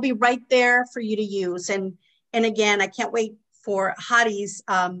 No, it'll be right there for you to use. And again, I can't wait for Hadi's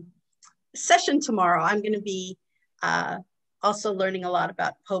session tomorrow. I'm going to be also learning a lot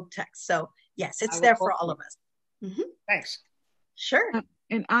about Pope Tech. So yes, it's there for all of us. Mm-hmm. Thanks. Sure.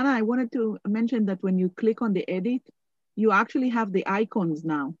 And Anna, I wanted to mention that when you click on the edit, you actually have the icons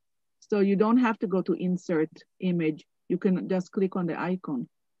now. So you don't have to go to insert image. You can just click on the icon.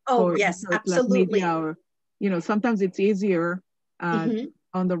 Oh, yes, absolutely. Like media or, sometimes it's easier on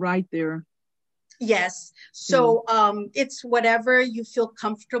the right there. Yes. So it's whatever you feel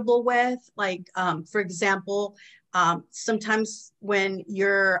comfortable with. Like, for example, sometimes when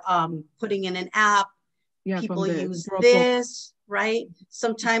you're putting in an app, people use this, right?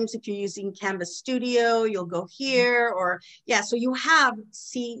 Sometimes if you're using Canvas Studio, you'll go here or, so you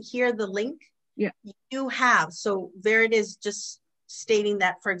see here the link. Yeah. You have, so there it is, just stating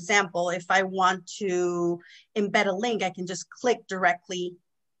that, for example, if I want to embed a link, I can just click directly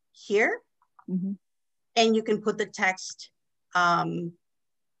here and you can put the text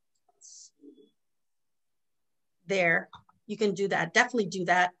there. You can do that, definitely do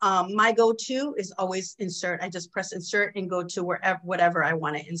that. My go-to is always insert. I just press insert and go to whatever I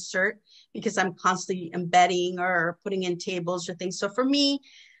want to insert because I'm constantly embedding or putting in tables or things. So for me,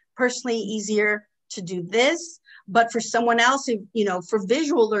 personally, easier to do this. But for someone else, for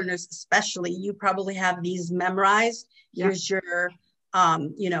visual learners especially, you probably have these memorized. Here's your,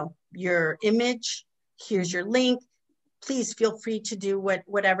 your image. Here's your link. Please feel free to do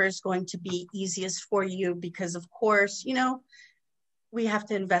whatever is going to be easiest for you because, of course, we have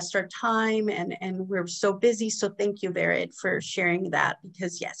to invest our time and we're so busy. So thank you, Vered, for sharing that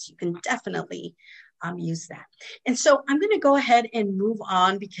because, yes, you can definitely use that. And so I'm going to go ahead and move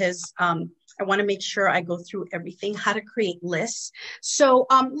on because I want to make sure I go through everything, how to create lists. So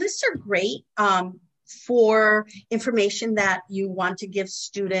lists are great. for information that you want to give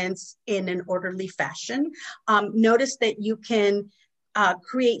students in an orderly fashion. Notice that you can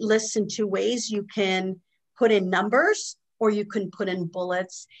create lists in two ways. You can put in numbers or you can put in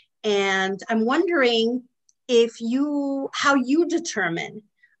bullets. And I'm wondering how you determine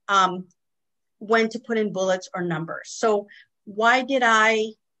when to put in bullets or numbers. So why did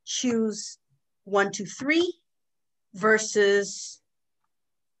I choose 1, 2, 3 versus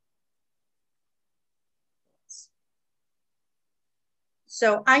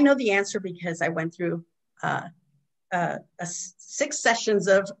so I know the answer because I went through 6 sessions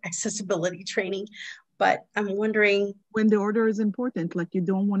of accessibility training, but I'm wondering when the order is important, like you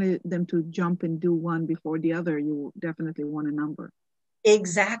don't want them to jump and do one before the other. You definitely want a number.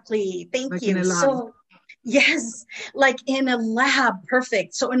 Exactly. Thank like you. In a lab. So yes, like in a lab,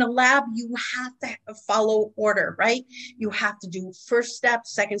 perfect. So in a lab, you have to follow order, right? You have to do first step,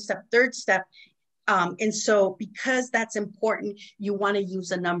 second step, third step. And so because that's important, you want to use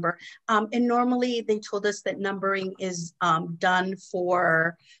a number. And normally they told us that numbering is done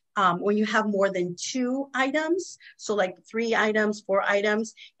for when you have more than 2 items. So like 3 items, 4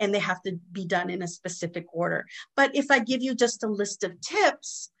 items, and they have to be done in a specific order. But if I give you just a list of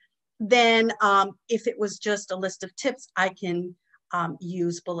tips, then if it was just a list of tips, I can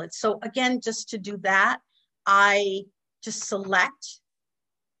use bullets. So again, just to do that, I just select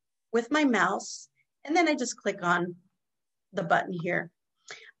with my mouse, and then I just click on the button here.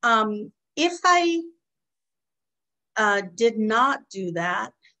 If I did not do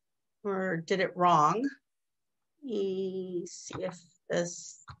that or did it wrong, let me see if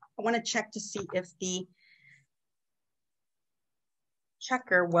this, I want to check to see if the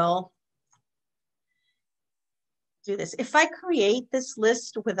checker will do this. If I create this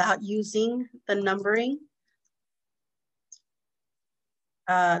list without using the numbering,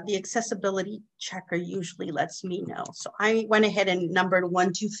 the accessibility checker usually lets me know. So I went ahead and numbered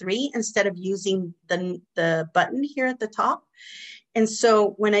 1, 2, 3 instead of using the button here at the top. And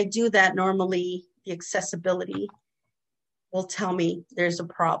so when I do that, normally the accessibility will tell me there's a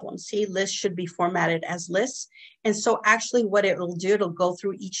problem. See, list should be formatted as lists. And so actually what it will do, it'll go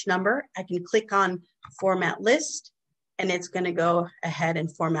through each number. I can click on format list and it's going to go ahead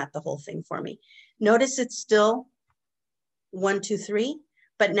and format the whole thing for me. Notice it's still 1, 2, 3.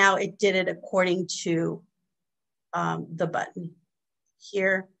 But now it did it according to the button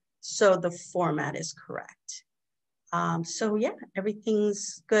here. So the format is correct. So yeah,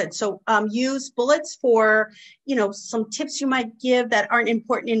 everything's good. So use bullets for, some tips you might give that aren't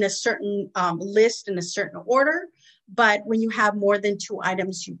important in a certain list in a certain order. But when you have more than 2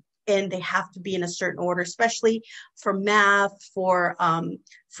 items, and they have to be in a certain order, especially for math, for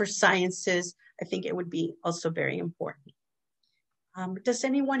sciences, I think it would be also very important. Does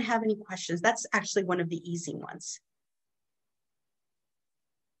anyone have any questions? That's actually one of the easy ones.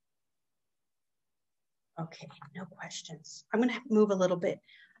 Okay, no questions. I'm going to move a little bit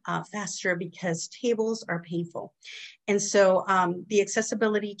faster because tables are painful. And so the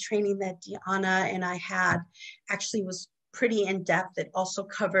accessibility training that Deanna and I had actually was pretty in-depth. It also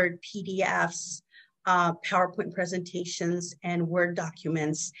covered PDFs, PowerPoint presentations, and Word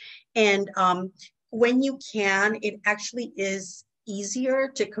documents. And when you can, it actually is easier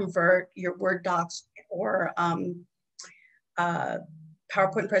to convert your Word docs or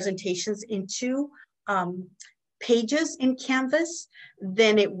PowerPoint presentations into pages in Canvas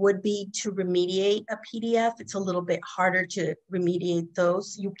than it would be to remediate a PDF. It's a little bit harder to remediate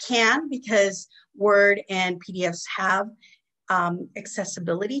those. You can, because Word and PDFs have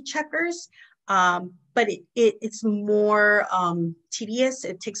accessibility checkers, but it's more tedious.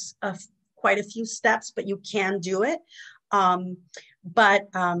 It takes quite a few steps, but you can do it.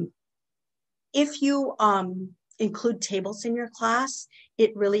 If you include tables in your class,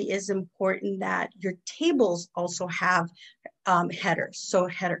 it really is important that your tables also have headers. So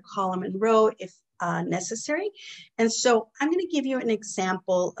header, column, and row if necessary. And so I'm going to give you an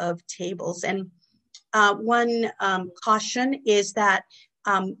example of tables. And one caution is that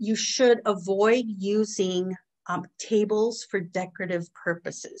you should avoid using tables for decorative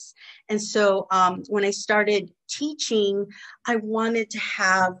purposes. And so when I started teaching, I wanted to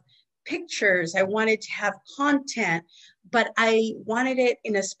have pictures, I wanted to have content, but I wanted it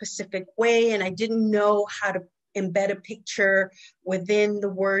in a specific way, and I didn't know how to embed a picture within the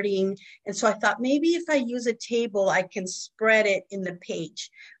wording. And so I thought maybe if I use a table, I can spread it in the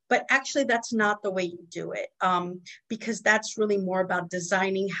page. But actually, that's not the way you do it, because that's really more about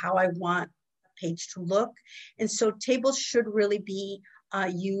designing how I want a page to look. And so tables should really be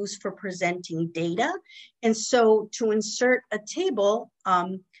used for presenting data. And so to insert a table,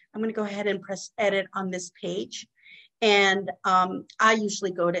 I'm going to go ahead and press edit on this page. And I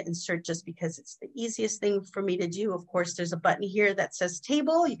usually go to insert just because it's the easiest thing for me to do. Of course, there's a button here that says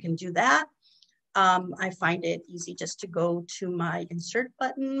table. You can do that. I find it easy just to go to my insert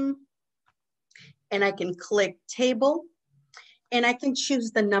button and I can click table and I can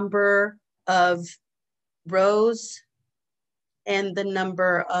choose the number of rows and the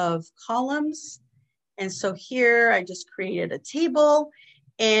number of columns. And so here I just created a table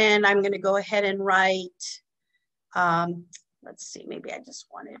and I'm going to go ahead and write, let's see, maybe I just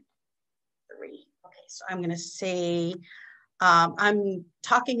wanted 3. Okay, so I'm going to say, I'm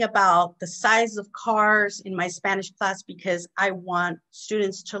talking about the size of cars in my Spanish class because I want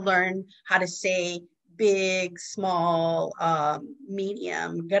students to learn how to say big, small,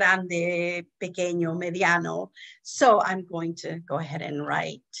 medium, grande, pequeño, mediano. So I'm going to go ahead and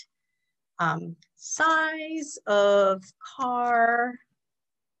write size of car,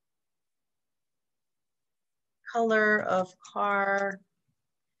 color of car,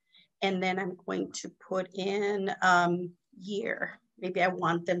 and then I'm going to put in year. Maybe I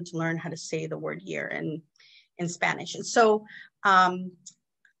want them to learn how to say the word year in Spanish. And so I'm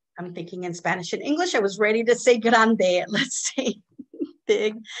thinking in Spanish and English. I was ready to say grande, let's say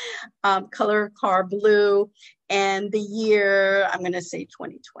big, color of car blue, and the year, I'm going to say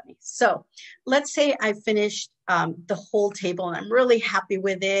 2020. So let's say I finished the whole table and I'm really happy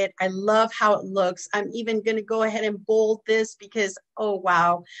with it. I love how it looks. I'm even going to go ahead and bold this because, oh,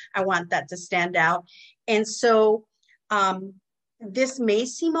 wow, I want that to stand out. And so this may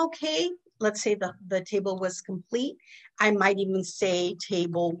seem okay. Let's say the table was complete. I might even say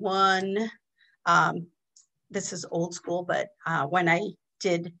table 1. This is old school, but when I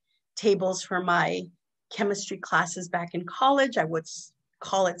did tables for my chemistry classes back in college, I would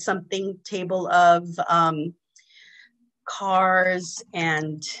call it something table of cars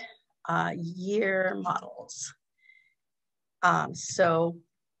and year models. So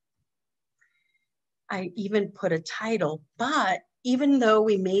I even put a title, but even though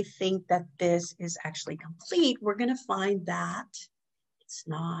we may think that this is actually complete, we're going to find that it's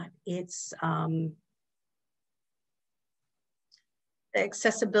not. It's the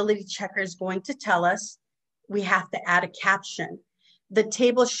accessibility checker is going to tell us we have to add a caption. The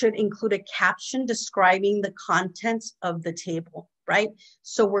table should include a caption describing the contents of the table, right?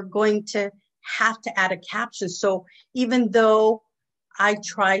 So we're going to have to add a caption. So even though I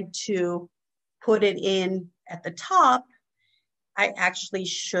tried to put it in at the top, I actually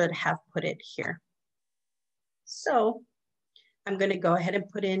should have put it here. So I'm going to go ahead and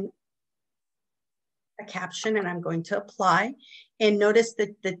put in a caption and I'm going to apply. And notice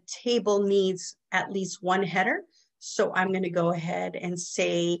that the table needs at least one header. So I'm going to go ahead and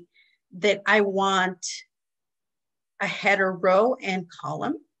say that I want a header row and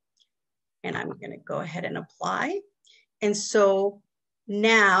column. And I'm going to go ahead and apply. And so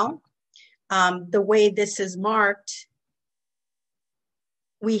now the way this is marked,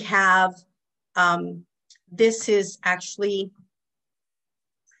 we have, this is actually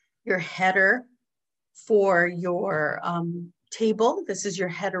your header for your table. This is your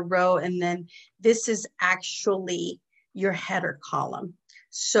header row, and then this is actually your header column.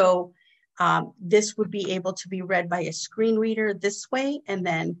 So this would be able to be read by a screen reader this way, and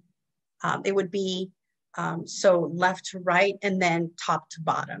then it would be so left to right, and then top to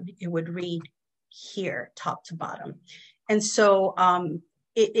bottom. It would read here, top to bottom. And so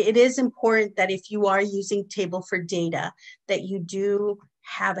it is important that if you are using table for data, that you do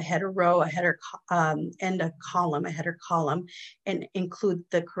have a header row, a header and a column, a header column, and include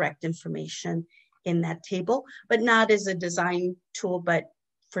the correct information in that table, but not as a design tool, but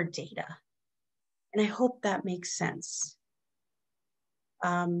for data. And I hope that makes sense.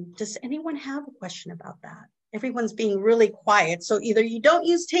 Does anyone have a question about that? Everyone's being really quiet. So either you don't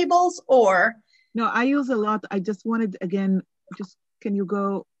use tables or. No, I use a lot. I just wanted, again, just can you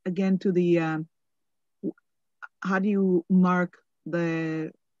go again to the, how do you mark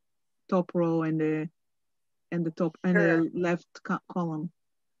the top row and the top and Sure. the left column?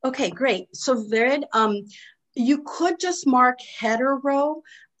 Okay, great. So Vered, you could just mark header row,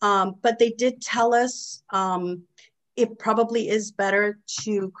 but they did tell us it probably is better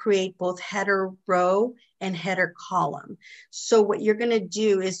to create both header row and header column. So what you're going to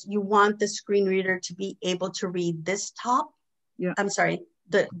do is you want the screen reader to be able to read this top. Yeah. I'm sorry,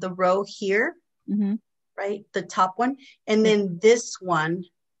 the row here, Mm-hmm. right? The top one, and then this one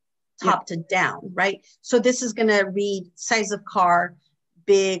top to down, right? So this is going to read size of car,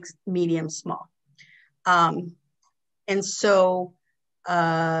 big, medium, small. And so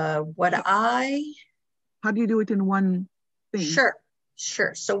How do you do it in one thing? Sure.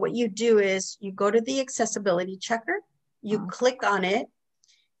 Sure. So what you do is you go to the accessibility checker, you click on it,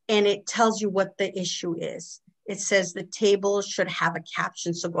 and it tells you what the issue is. It says the table should have a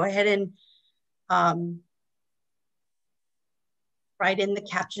caption. So go ahead and write in the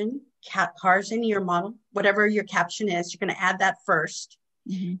caption, cars in year model, whatever your caption is, you're going to add that first.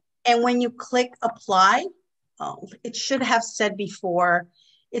 Mm-hmm. And when you click apply, it should have said before,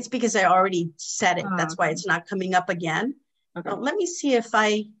 it's because I already said it. That's why it's not coming up again. Okay. Let me see if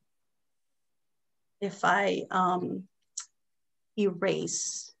I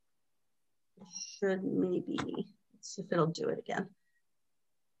erase. Should maybe, let's see if it'll do it again.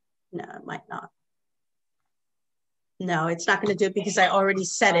 No, it might not. No, it's not going to do it because I already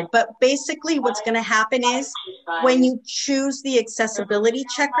said it. But basically what's going to happen is when you choose the accessibility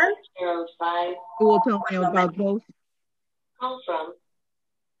checker, it will tell me about both.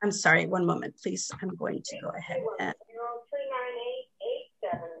 I'm sorry, one moment, please. I'm going to go ahead and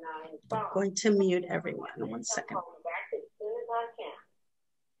I'm going to mute everyone. 1 second.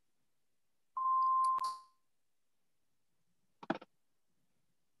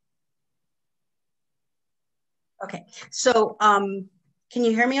 Okay, so can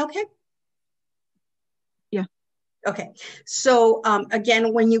you hear me okay? Yeah. Okay, so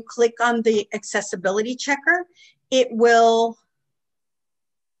again, when you click on the accessibility checker, it will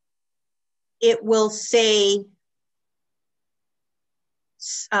say,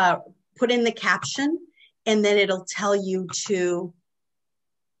 put in the caption, and then it'll tell you to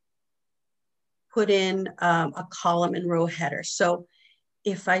put in a column and row header. So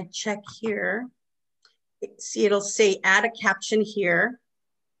if I check here, see, it'll say add a caption here.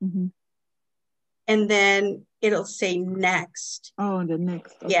 Mm-hmm. And then it'll say next. Oh, the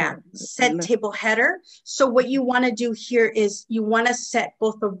next. Okay. Yeah, set table header. So what you want to do here is you want to set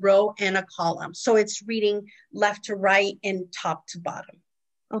both a row and a column. So it's reading left to right and top to bottom.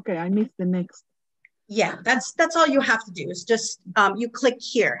 Okay, I missed the next. Yeah, that's all you have to do is just you click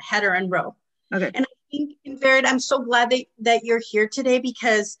here, header and row. Okay. And I think, Vered, I'm so glad that you're here today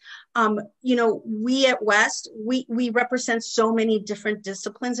because, you know, we at West, we represent so many different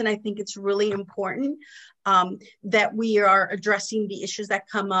disciplines, and I think it's really important that we are addressing the issues that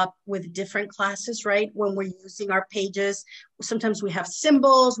come up with different classes, right? When we're using our pages, sometimes we have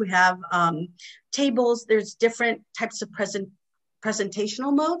symbols, we have tables, there's different types of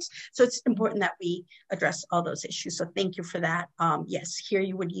presentational modes. So it's important that we address all those issues. So thank you for that. Yes, here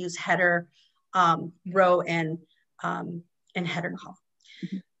you would use header, row, and header column.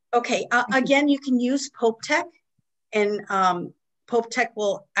 Mm-hmm. Okay, again, you can use Pope Tech, and Pope Tech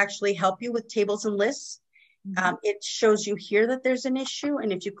will actually help you with tables and lists. Mm-hmm. It shows you here that there's an issue,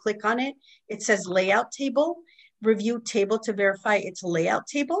 and if you click on it, it says layout table, review table to verify it's a layout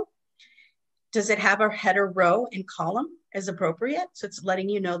table. Does it have a header, row, and column as appropriate? So it's letting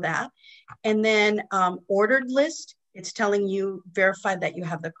you know that. And then ordered list, it's telling you verify that you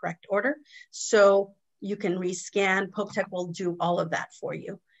have the correct order. So you can rescan. Pope Tech will do all of that for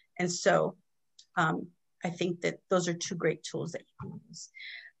you. And so I think that those are two great tools that you can use.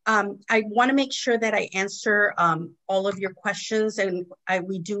 I want to make sure that I answer all of your questions, and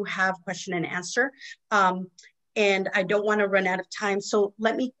we do have question and answer. And I don't want to run out of time. So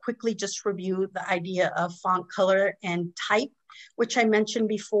let me quickly just review the idea of font color and type, which I mentioned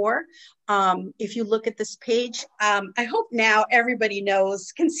before. If you look at this page, I hope now everybody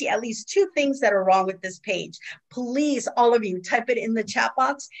can see at least two things that are wrong with this page. Please, all of you, type it in the chat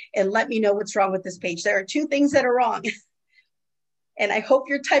box and let me know what's wrong with this page. There are two things that are wrong. And I hope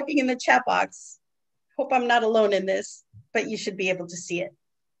you're typing in the chat box. Hope I'm not alone in this, but you should be able to see it.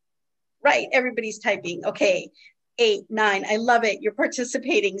 Right, everybody's typing. Okay, 8, 9, I love it. You're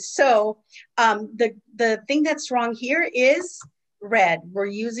participating. So the thing that's wrong here is red. We're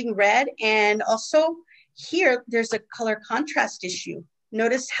using red, and also here there's a color contrast issue.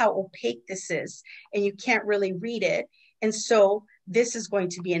 Notice how opaque this is, and you can't really read it. And so this is going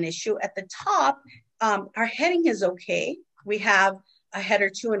to be an issue. At the top, our heading is okay. We have a header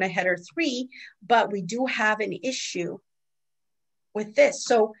 2 and a header 3, but we do have an issue with this.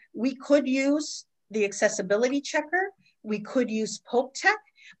 So we could use the accessibility checker. We could use Pope Tech,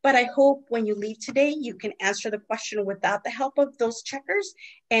 but I hope when you leave today, you can answer the question without the help of those checkers.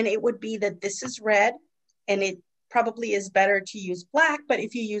 And it would be that this is red, and it probably is better to use black, but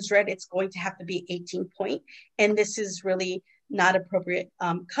if you use red, it's going to have to be 18 point. And this is really not appropriate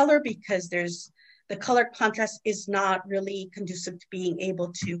color because the color contrast is not really conducive to being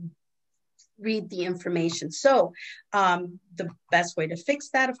able to read the information. So the best way to fix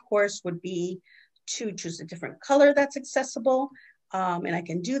that, of course, would be to choose a different color that's accessible. And I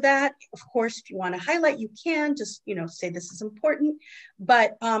can do that. Of course, if you want to highlight, you can just, say this is important.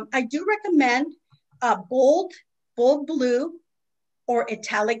 But I do recommend bold blue or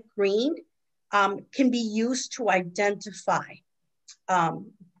italic green can be used to identify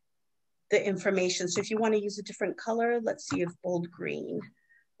the information. So if you want to use a different color, let's see if bold green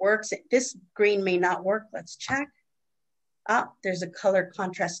works. This green may not work. Let's check. There's a color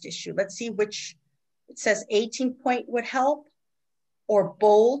contrast issue. Let's see which, it says 18 point would help, or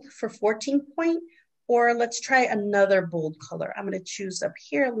bold for 14 point, or let's try another bold color. I'm going to choose up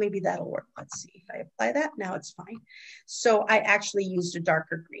here. Maybe that'll work. Let's see if I apply that. Now it's fine. So I actually used a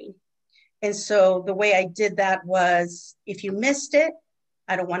darker green. And so the way I did that was, if you missed it,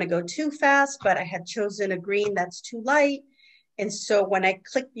 I don't want to go too fast, but I had chosen a green that's too light. And so when I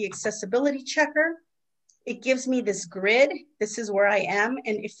click the accessibility checker, it gives me this grid. This is where I am.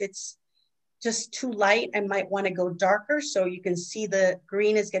 And if it's just too light, I might want to go darker. So you can see the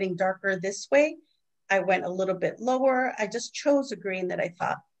green is getting darker this way. I went a little bit lower. I just chose a green that I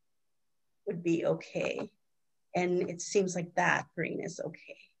thought would be okay. And it seems like that green is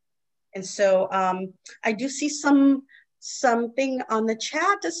okay. And so I do see something on the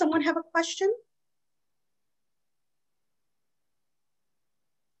chat. Does someone have a question?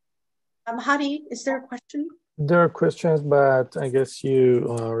 Hadi, is there a question? There are questions, but I guess you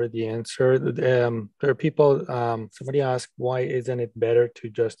already answered. There are people, somebody asked, why isn't it better to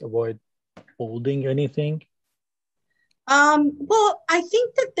just avoid bolding anything? Well, I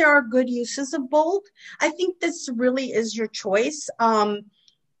think that there are good uses of bold. I think this really is your choice.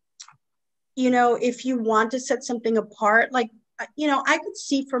 If you want to set something apart, like, I could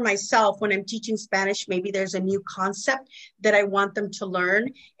see for myself when I'm teaching Spanish, maybe there's a new concept that I want them to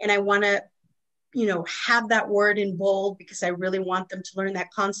learn, and I want to, have that word in bold because I really want them to learn that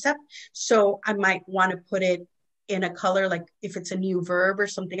concept. So I might want to put it in a color, like if it's a new verb or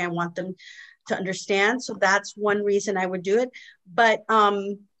something I want them to understand. So that's one reason I would do it. But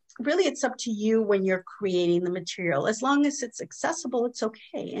really, it's up to you when you're creating the material. As long as it's accessible, it's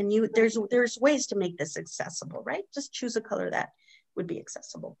okay. And there's ways to make this accessible, right? Just choose a color that would be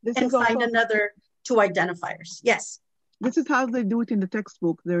accessible and find another two identifiers. Yes. This is how they do it in the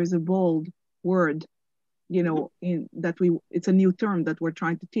textbook. There is a bold word, it's a new term that we're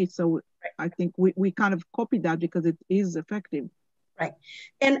trying to teach. So right. I think we kind of copied that because it is effective. Right.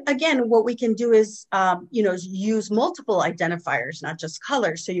 And again, what we can do is, use multiple identifiers, not just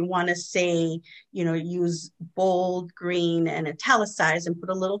colors. So you want to say, use bold, green, and italicize and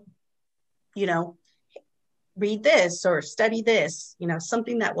put a little, read this or study this,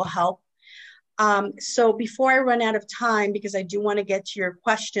 something that will help. So before I run out of time, because I do want to get to your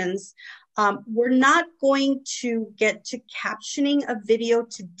questions, we're not going to get to captioning a video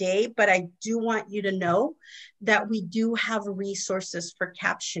today, but I do want you to know that we do have resources for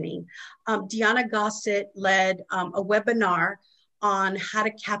captioning. Deanna Gossett led a webinar on how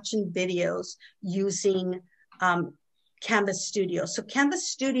to caption videos using Canvas Studio. So Canvas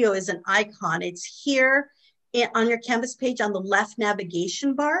Studio is an icon. It's here on your Canvas page on the left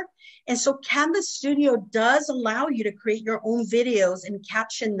navigation bar. And so Canvas Studio does allow you to create your own videos and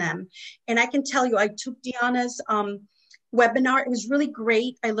caption them. And I can tell you, I took Deanna's webinar. It was really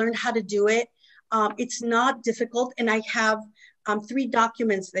great. I learned how to do it. It's not difficult. And I have 3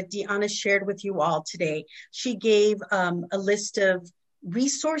 documents that Deanna shared with you all today. She gave a list of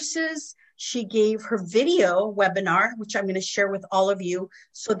resources. She gave her video webinar, which I'm going to share with all of you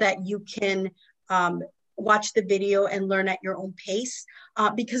so that you can watch the video and learn at your own pace,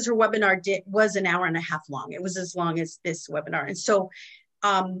 because her webinar was an hour and a half long. It was as long as this webinar. And so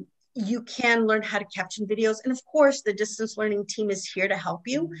you can learn how to caption videos. And of course, the distance learning team is here to help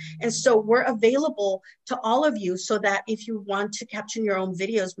you. And so we're available to all of you so that if you want to caption your own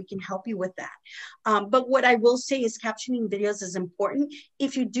videos, we can help you with that. But what I will say is captioning videos is important.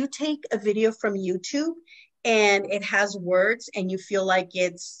 If you do take a video from YouTube and it has words and you feel like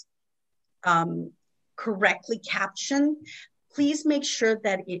it's correctly captioned, please make sure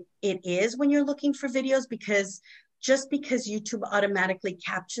that it is when you're looking for videos, because just because YouTube automatically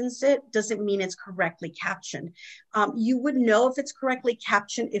captions it doesn't mean it's correctly captioned. You would know if it's correctly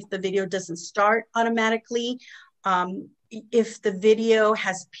captioned if the video doesn't start automatically, if the video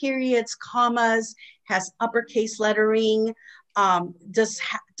has periods, commas, has uppercase lettering, does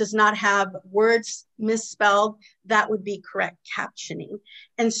not have words misspelled, that would be correct captioning.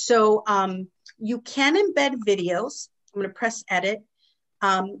 And so you can embed videos. I'm going to press edit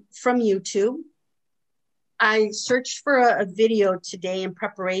from YouTube. I searched for a video today in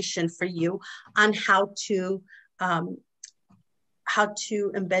preparation for you on how to embed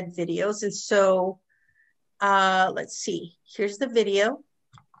videos. And so let's see, here's the video.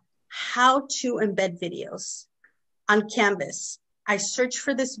 How to embed videos on Canvas. I searched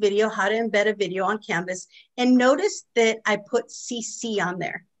for this video, how to embed a video on Canvas, and notice that I put CC on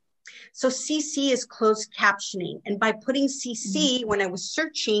there. So CC is closed captioning. And by putting CC, when I was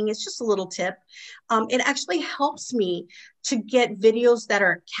searching, it's just a little tip, it actually helps me to get videos that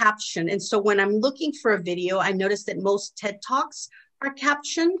are captioned. And so when I'm looking for a video, I notice that most TED Talks are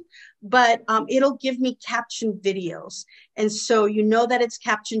captioned, but it'll give me captioned videos. And so you know that it's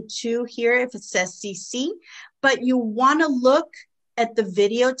captioned too here if it says CC, but you want to look at the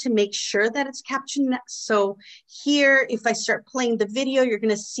video to make sure that it's captioned. So here, if I start playing the video, you're going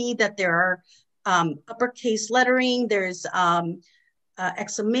to see that there are uppercase lettering, there's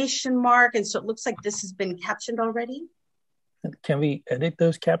exclamation mark, and so it looks like this has been captioned already. Can we edit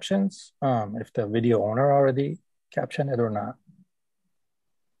those captions if the video owner already captioned it or not?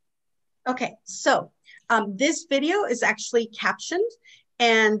 Okay, so this video is actually captioned,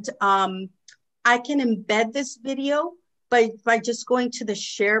 and I can embed this video by just going to the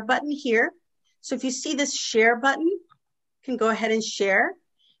share button here. So if you see this share button, you can go ahead and share.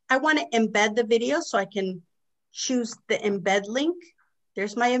 I want to embed the video, so I can choose the embed link.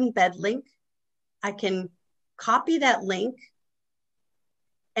 There's my embed link. I can copy that link,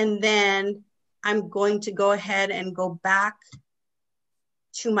 and then I'm going to go ahead and go back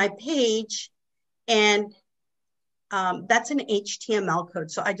to my page, and that's an HTML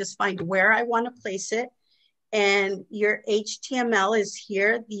code. So I just find where I want to place it, and your HTML is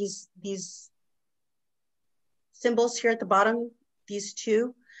here. These symbols here at the bottom, these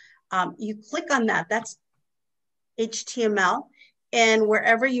two, you click on that, that's HTML, and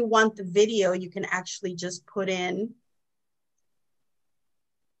wherever you want the video, you can actually just put in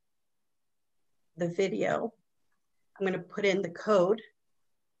the video. I'm going to put in the code.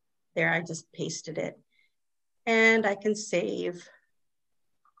 There, I just pasted it. And I can save.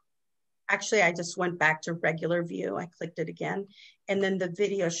 Actually, I just went back to regular view. I clicked it again, and then the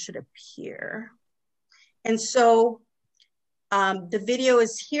video should appear. And so the video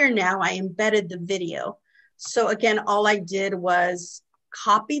is here now. I embedded the video. So again, all I did was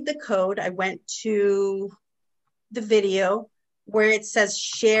copied the code. I went to the video where it says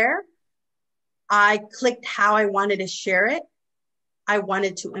share. I clicked how I wanted to share it. I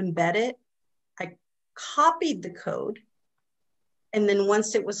wanted to embed it. I copied the code. And then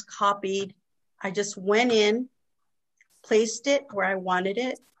once it was copied, I just went in, placed it where I wanted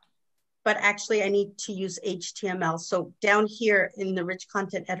it. But actually I need to use HTML. So down here in the rich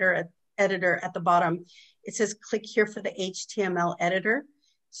content editor at the bottom, it says click here for the HTML editor.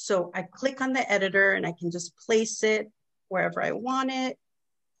 So I click on the editor and I can just place it wherever I want it.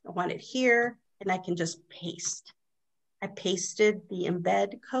 I want it here, and I can just paste. I pasted the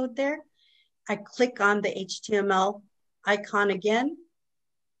embed code there. I click on the HTML icon again,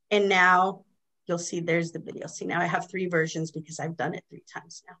 and now you'll see there's the video. See, now I have 3 versions because I've done it 3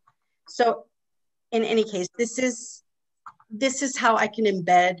 times now. So in any case, this is how I can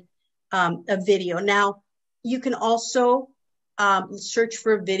embed a video. Now, you can also search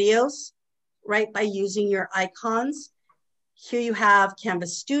for videos, right, by using your icons. Here you have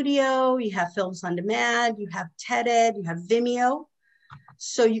Canvas Studio, you have Films on Demand, you have TED-Ed, you have Vimeo.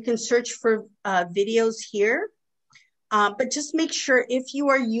 So you can search for videos here, but just make sure if you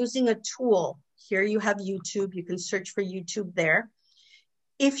are using a tool, here you have YouTube, you can search for YouTube there.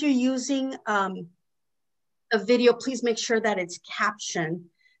 If you're using a video, please make sure that it's captioned,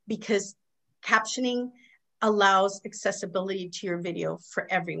 because captioning allows accessibility to your video for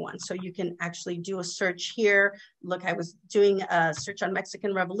everyone. So you can actually do a search here. Look, I was doing a search on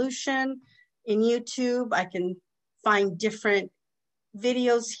Mexican Revolution in YouTube. I can find different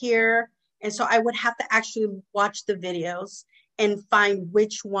videos here. And so I would have to actually watch the videos and find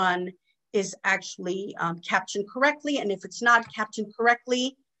which one is actually captioned correctly. And if it's not captioned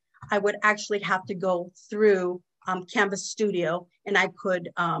correctly, I would actually have to go through Canvas Studio, and I could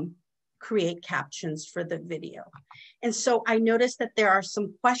create captions for the video. And so I noticed that there are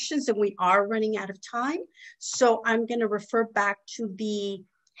some questions and we are running out of time. So I'm going to refer back to the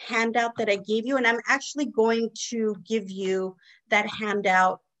handout that I gave you, and I'm actually going to give you that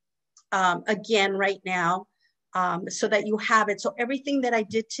handout again right now so that you have it. So everything that I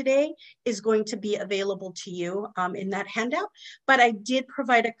did today is going to be available to you in that handout, but I did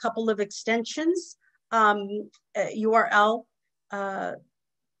provide a couple of extensions. URL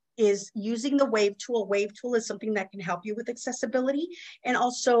is using the Wave tool. Wave tool is something that can help you with accessibility, and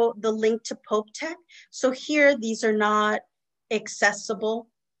also the link to Pope Tech. So here, these are not accessible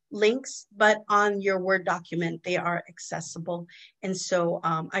links, but on your Word document, they are accessible. And so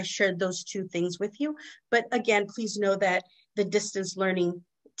I shared those two things with you. But again, please know that the distance learning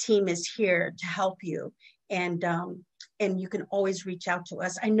team is here to help you. And you can always reach out to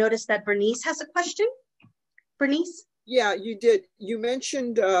us. I noticed that Bernice has a question. Bernice? Yeah, you did. You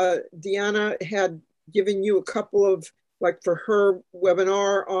mentioned Deanna had given you a couple of, like, for her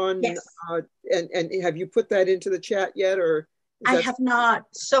webinar on, yes. And have you put that into the chat yet, or? I have not.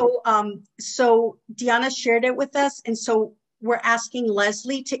 So, so Deanna shared it with us, and so we're asking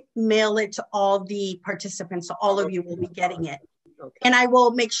Leslie to mail it to all the participants. So all of you will be getting it. Okay. And I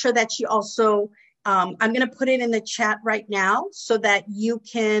will make sure that she also, I'm going to put it in the chat right now so that you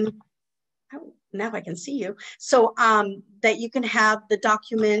can, oh, now I can see you. So that you can have the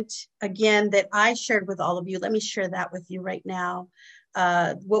document again that I shared with all of you. Let me share that with you right now.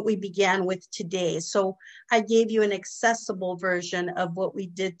 What we began with today. So I gave you an accessible version of what we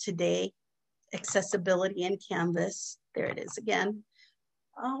did today, accessibility in Canvas. There it is again.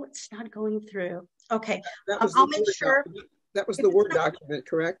 Oh, it's not going through. Okay, I'll make sure. That was the Word document,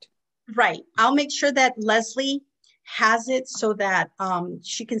 correct? Right. I'll make sure that Leslie has it so that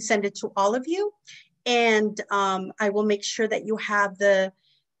she can send it to all of you. And I will make sure that you have the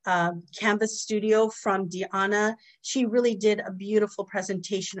Canvas Studio from Deanna. She really did a beautiful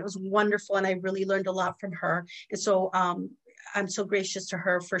presentation. It was wonderful, and I really learned a lot from her. And so I'm so gracious to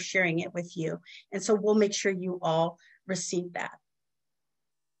her for sharing it with you. And so we'll make sure you all receive that.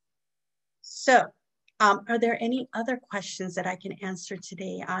 So are there any other questions that I can answer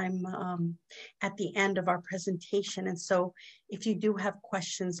today? I'm at the end of our presentation. And so if you do have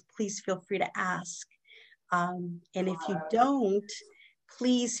questions, please feel free to ask. And if you don't,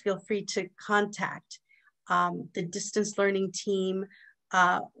 please feel free to contact the distance learning team.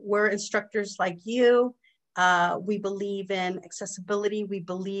 We're instructors like you. We believe in accessibility. We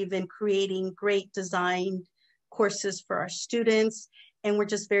believe in creating great design courses for our students. And we're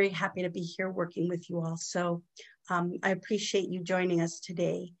just very happy to be here working with you all. So I appreciate you joining us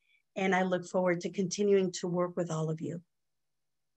today. And I look forward to continuing to work with all of you.